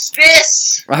yes,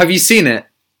 this. Have you seen it?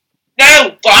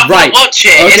 No, but I'm gonna watch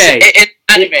it. Okay. It's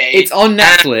anime. It's on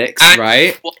Netflix,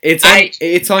 right? It's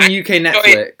on UK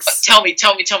Netflix. Tell me.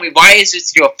 Why is it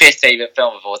your 5th favorite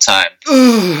film of all time?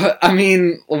 I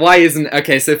mean, why isn't...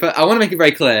 Okay, so I want to make it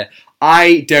very clear.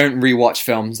 I don't rewatch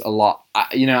films a lot.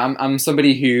 I'm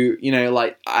somebody who,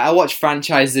 like, I watch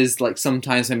franchises, like,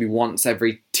 sometimes maybe once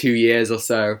every 2 years or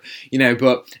so,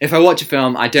 but if I watch a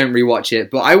film, I don't rewatch it.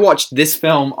 But I watched this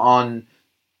film on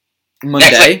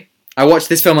Monday. I watched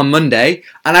this film on Monday,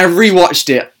 and I rewatched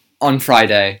it on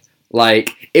Friday.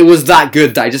 Like, it was that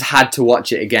good that I just had to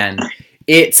watch it again.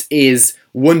 It is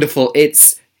wonderful.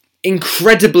 It's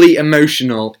incredibly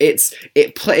emotional. It's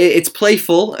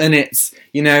playful, and it's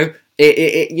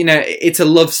it's a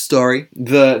love story.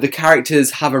 The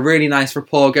characters have a really nice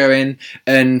rapport going,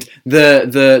 and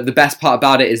the best part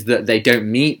about it is that they don't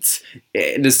meet.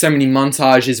 There's so many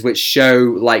montages which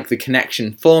show like the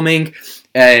connection forming.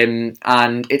 And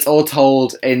it's all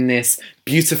told in this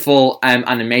beautiful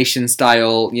animation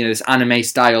style, this anime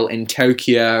style in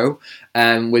Tokyo,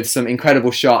 with some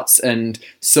incredible shots and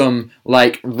some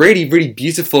like really, really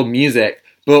beautiful music.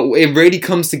 But it really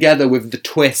comes together with the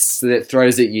twists that it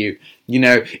throws at you.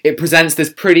 It presents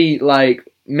this pretty like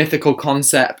mythical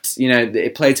concept.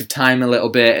 It plays with time a little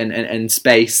bit and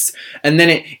space, and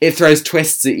then it throws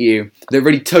twists at you that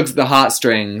really tugs at the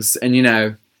heartstrings,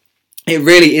 and it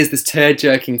really is this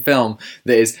tear-jerking film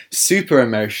that is super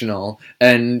emotional,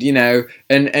 and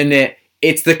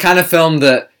it's the kind of film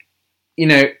that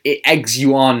it eggs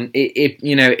you on.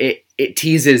 It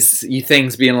teases you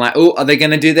things, being like, oh, are they going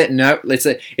to do that? No, it's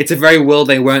a very will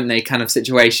they won't they kind of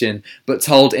situation, but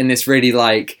told in this really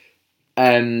like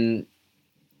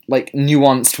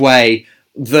nuanced way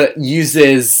that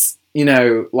uses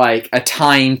like a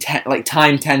time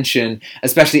tension,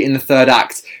 especially in the 3rd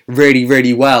act, really,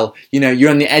 really well. You're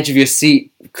on the edge of your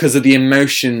seat because of the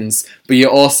emotions, but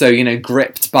you're also,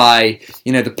 gripped by,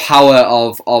 the power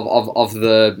of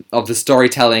the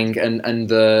storytelling and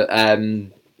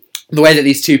the way that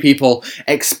these two people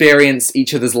experience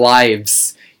each other's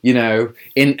lives, and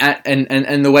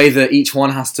the way that each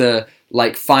one has to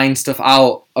like find stuff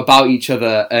out about each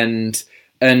other, and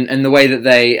the way that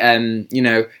they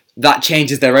that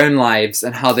changes their own lives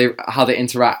and how they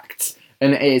interact.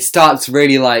 And it starts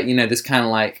really like, this kind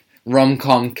of like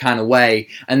rom-com kind of way,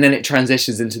 and then it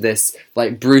transitions into this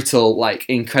like brutal, like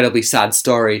incredibly sad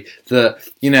story that,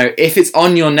 if it's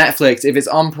on your Netflix, if it's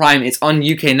on Prime, it's on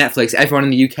UK Netflix, everyone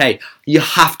in the UK, you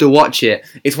have to watch it.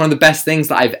 It's one of the best things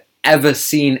that I've ever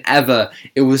seen, ever.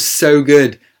 It was so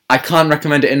good. I can't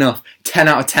recommend it enough. 10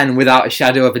 out of 10 without a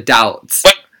shadow of a doubt.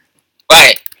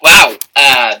 Right. Wow.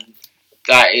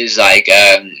 That is like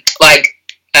on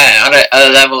a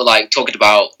level like talking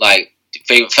about like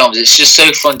favorite films. It's just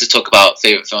so fun to talk about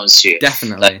favorite films too.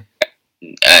 Definitely.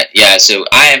 Yeah. So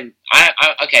I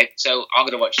okay. So I'm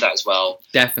gonna watch that as well.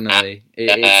 Definitely.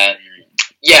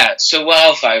 Yeah. So what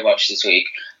else I watched this week?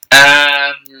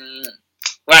 Right.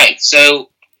 So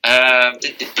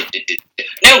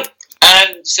no.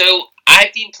 So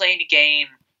I've been playing a game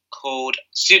called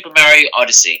Super Mario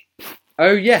Odyssey.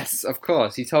 Oh yes, of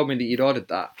course. You told me that you'd ordered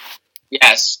that.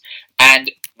 Yes, and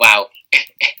wow,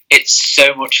 it's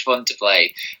so much fun to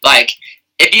play. Like,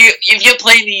 if you're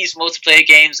playing these multiplayer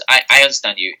games, I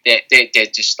understand you. They're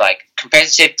just like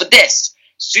competitive. But this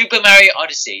Super Mario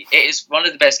Odyssey, it is one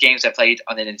of the best games I played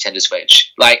on the Nintendo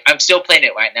Switch. Like, I'm still playing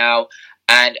it right now,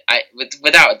 and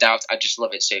without a doubt, I just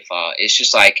love it so far. It's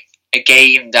just like a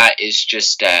game that is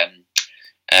just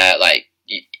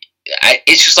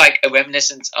it's just like a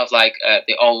reminiscence of like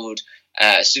the old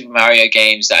Super Mario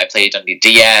games that I played on the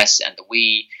DS and the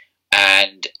Wii,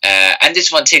 and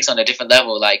this one takes on a different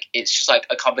level. Like, it's just like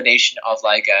a combination of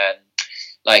like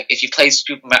if you play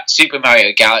Super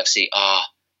Mario Galaxy,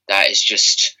 that is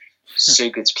just so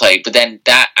good to play. But then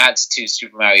that adds to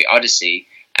Super Mario Odyssey,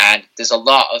 and there's a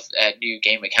lot of new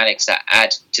game mechanics that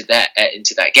add to that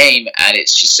into that game, and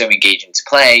it's just so engaging to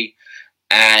play.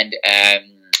 And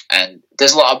and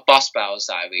there's a lot of boss battles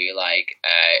that I really like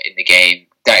in the game.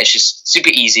 That is just super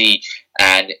easy,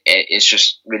 and it's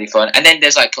just really fun. And then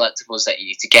there's like collectibles that you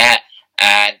need to get,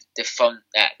 and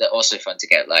they're also fun to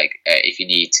get. Like if you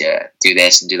need to do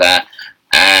this and do that,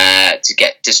 to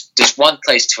get just one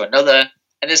place to another.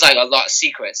 And there's like a lot of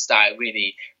secrets that I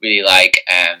really really like,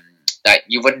 that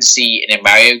you wouldn't see in a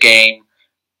Mario game.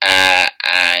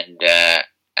 And then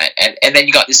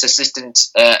you got this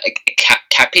assistant,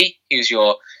 Cappy, who's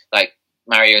your like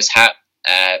Mario's hat.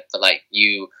 But like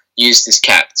you use this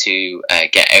cap to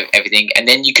get everything, and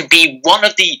then you can be one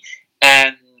of the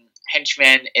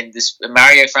henchmen in this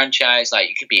Mario franchise. Like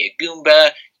you could be a Goomba,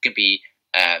 you could be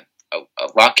a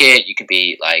Rocket, you could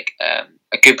be like a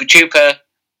Koopa Troopa,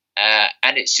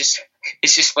 and it's just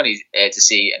funny to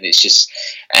see, and it's just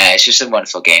a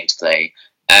wonderful game to play.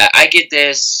 I give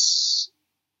this.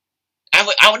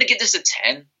 I want to give this a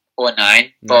 10 or a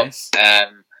 9, but Nice.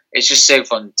 It's just so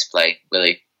fun to play,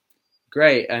 really.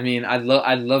 Great. I mean, I'd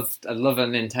love a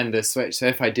Nintendo Switch. So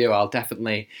if I do, I'll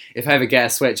definitely, if I ever get a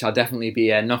Switch, I'll definitely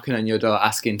be knocking on your door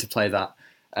asking to play that,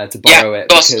 to borrow it. Of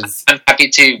course, Because I'm happy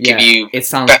to give you. It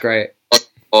sounds great.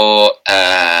 Or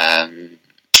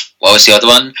what was the other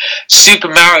one? Super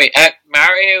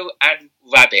Mario and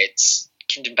Rabbids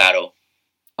Kingdom Battle.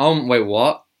 Oh wait,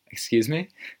 what? Excuse me.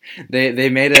 They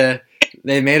made a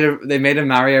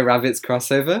Mario Rabbids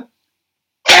crossover.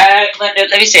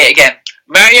 Let me say it again.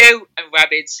 Mario and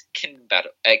Rabbids Kingdom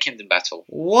Battle.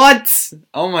 What?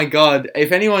 Oh my god!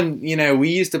 If anyone, we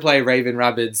used to play Raven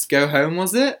Rabbids Go Home,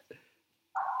 was it?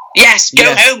 Yes,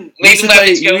 Go Home. We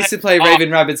used to play Raven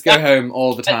Rabbids Go Home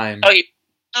all the time.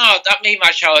 That made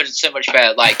my childhood so much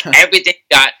better. Like everything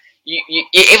that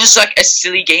it was like a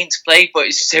silly game to play, but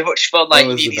it's so much fun. Like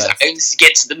you need these islands to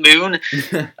get to the moon.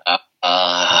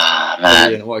 Man,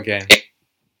 brilliant, what a game!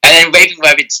 And then Raven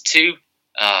Rabbids 2.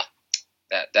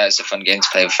 That's a fun game to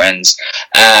play with friends.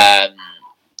 And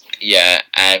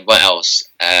what else?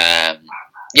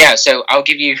 So I'll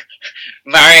give you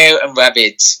Mario and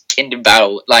Rabbids Kingdom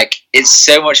Battle. Like, it's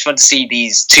so much fun to see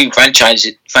these two franchise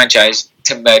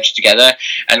to merge together,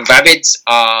 and Rabbids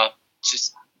are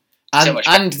just so much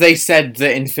fun. And they said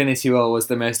that Infinity War was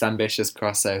the most ambitious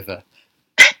crossover.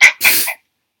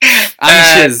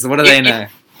 Amateurs, what do they know?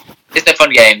 It's a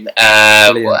fun game.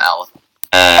 What else?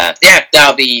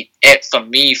 That'll be it from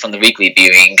me from the weekly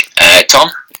viewing.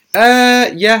 Tom?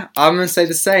 I'm gonna say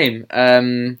the same.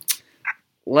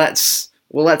 Let's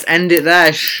end it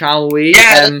there, shall we?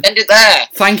 Yeah, let's end it there.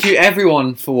 Thank you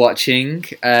everyone for watching.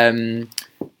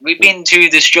 We've been through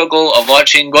the struggle of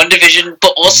watching WandaVision,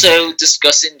 but also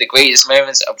discussing the greatest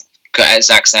moments of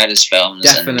Zack Snyder's films.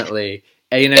 Definitely.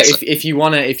 If you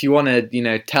wanna,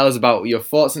 tell us about your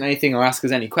thoughts on anything or ask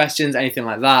us any questions, anything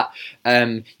like that,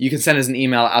 you can send us an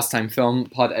email at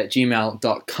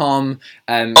outattimefilmpod@gmail.com.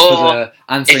 For the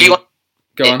answering.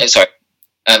 Go on. Sorry.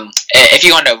 If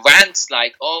you want to rant,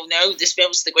 like, oh no, this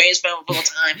film's the greatest film of all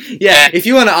time. If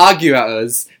you want to argue at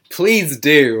us, please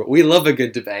do. We love a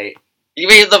good debate. You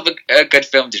really love a good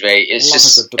film debate. It's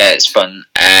it's fun.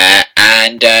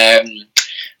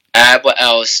 What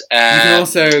else?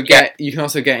 You can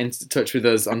also get in touch with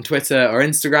us on Twitter or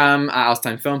Instagram at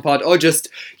outattimefilmpod, or just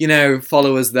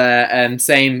follow us there.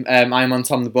 Same. I'm on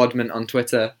Tom the Boardman on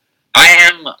Twitter. I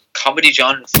am Comedy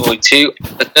John 42.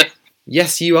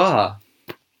 Yes, you are.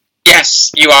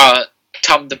 Yes, you are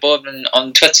Tom the Boardman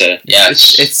on Twitter.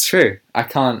 Yes, it's true. I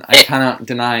cannot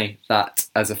deny that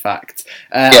as a fact.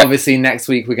 Obviously, next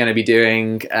week we're going to be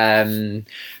doing Man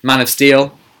of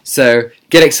Steel. So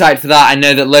get excited for that. I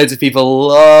know that loads of people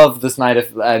love the Snyder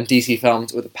DC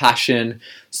films with a passion.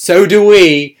 So do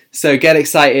we. So get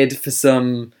excited for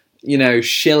some, major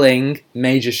shilling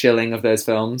of those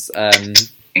films.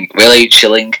 Really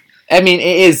chilling. I mean,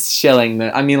 it is shilling.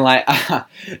 I mean, like,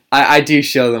 I do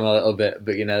shill them a little bit,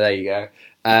 but there you go.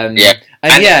 And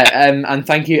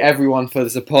thank you everyone for the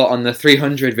support on the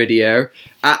 300 video.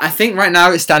 I think right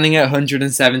now it's standing at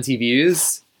 170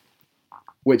 views,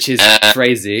 which is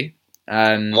crazy.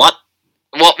 What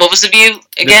was the view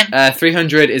again?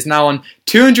 300 is now on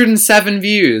 207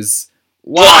 views.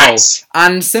 Wow! What?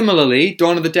 And similarly,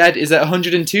 Dawn of the Dead is at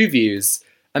 102 views.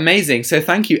 Amazing. So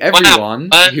thank you everyone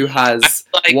who has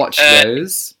watched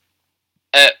those.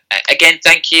 Again,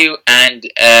 thank you. And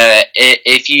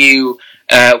if you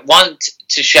want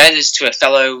to share this to a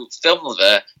fellow film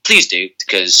lover, please do,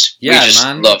 because we just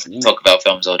love to talk about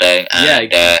films all day.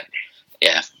 And,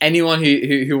 anyone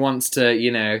who wants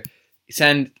to,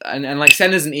 send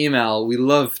send us an email. We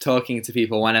love talking to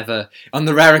people whenever, on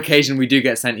the rare occasion we do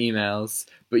get sent emails.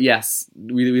 But yes,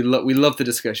 we love the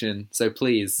discussion. So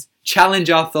please challenge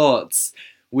our thoughts.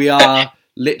 We are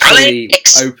literally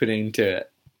opening to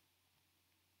it.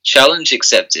 Challenge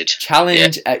accepted.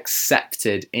 Challenge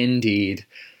accepted, indeed.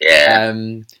 Yeah.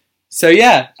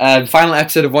 Final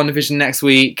episode of WandaVision next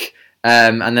week,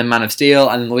 and then Man of Steel,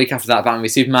 and then the week after that, Batman v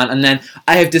Superman, and then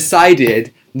I have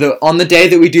decided that on the day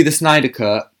that we do the Snyder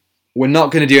Cut, we're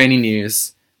not going to do any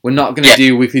news. We're not going to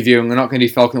do weekly viewing. We're not going to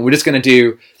do Falcon. We're just going to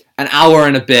do an hour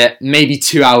and a bit, maybe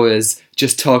 2 hours,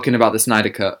 just talking about the Snyder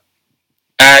Cut.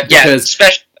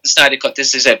 Especially the Snyder Cut.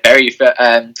 This is a very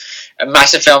a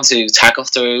massive film to tackle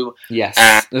through. Yes,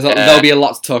 there'll be a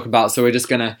lot to talk about, so we're just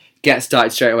going to get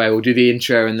started straight away. We'll do the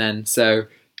intro and then, so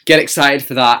get excited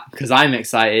for that, because I'm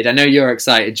excited. I know you're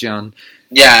excited, John.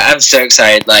 Yeah, I'm so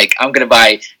excited. Like, I'm going to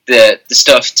buy the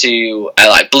stuff to,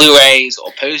 like, Blu-rays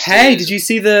or posters. Hey, did you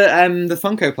see the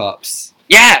Funko Pops?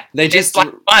 Yeah! They just black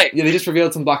and white. Yeah, they just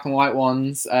revealed some black and white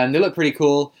ones. They look pretty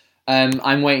cool.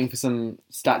 I'm waiting for some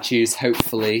statues,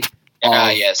 hopefully.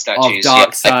 Statues. Of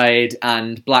Darkseid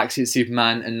and Black Suit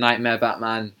Superman and Nightmare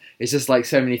Batman. It's just like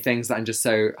so many things that I'm just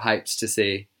so hyped to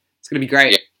see. It's going to be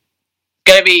great. Yeah. It's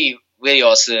going to be really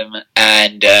awesome.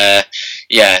 And,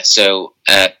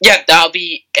 that'll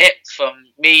be it from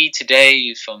me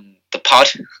today from the pod.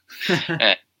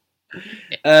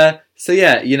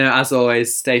 As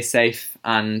always, stay safe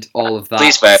and all of that.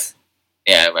 Please wear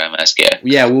a mask,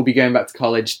 Yeah, we'll be going back to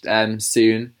college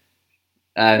soon.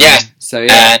 We'll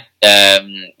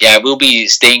be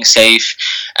staying safe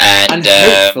and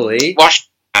hopefully wash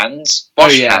hands.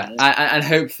 And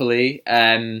hopefully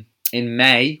in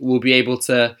May we'll be able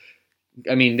to.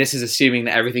 I mean, this is assuming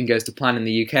that everything goes to plan in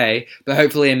the UK, but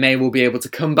hopefully in May we'll be able to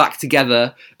come back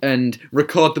together and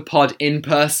record the pod in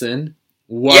person.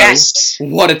 Whoa! Yes!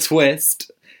 What a twist!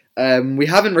 We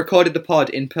haven't recorded the pod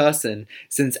in person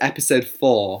since episode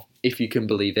 4, if you can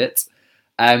believe it.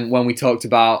 When we talked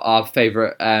about our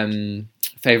favorite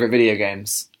video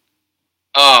games.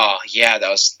 Oh yeah, that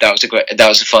was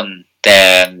a fun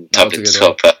topic to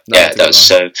talk about. That was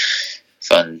so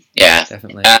fun. Yeah,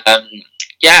 definitely.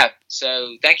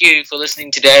 So thank you for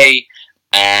listening today.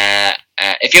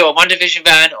 If you're a WandaVision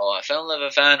fan or a film lover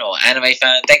fan or anime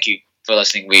fan, thank you for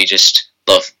listening. We just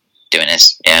love doing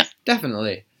this. Yeah,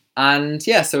 definitely. And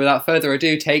so without further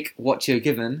ado, take what you're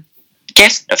given.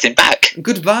 Get nothing back.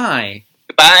 Goodbye.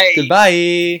 Goodbye.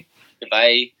 Goodbye.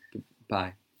 Goodbye.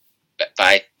 Bye.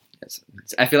 Bye.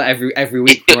 I feel like every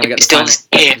week we want to get the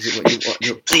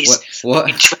final. Please. What?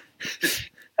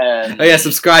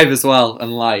 Subscribe as well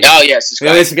and like. Oh yeah, subscribe.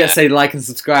 We always forget to say like and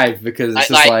subscribe because it's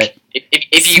just like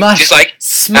if you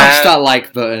smash that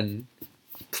like button,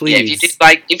 please.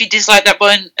 Yeah, if you dislike that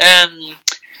button,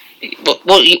 what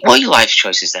are your life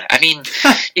choices there? I mean,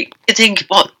 you think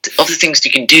what other things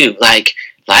you can do, like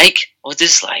or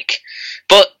dislike.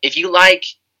 But if you like,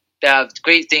 there are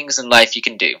great things in life you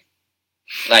can do,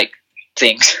 like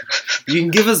things. You can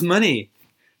give us money.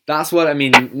 That's what I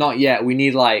mean. Not yet. We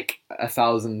need like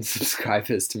 1,000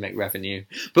 subscribers to make revenue.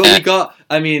 But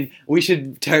we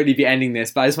should totally be ending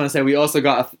this. But I just want to say we also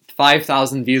got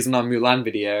 5,000 views on our Mulan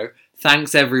video.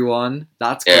 Thanks everyone.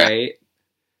 That's great.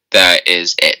 That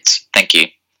is it. Thank you.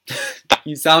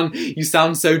 You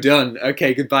sound so done.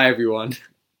 Okay, goodbye everyone.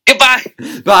 Goodbye.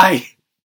 Bye.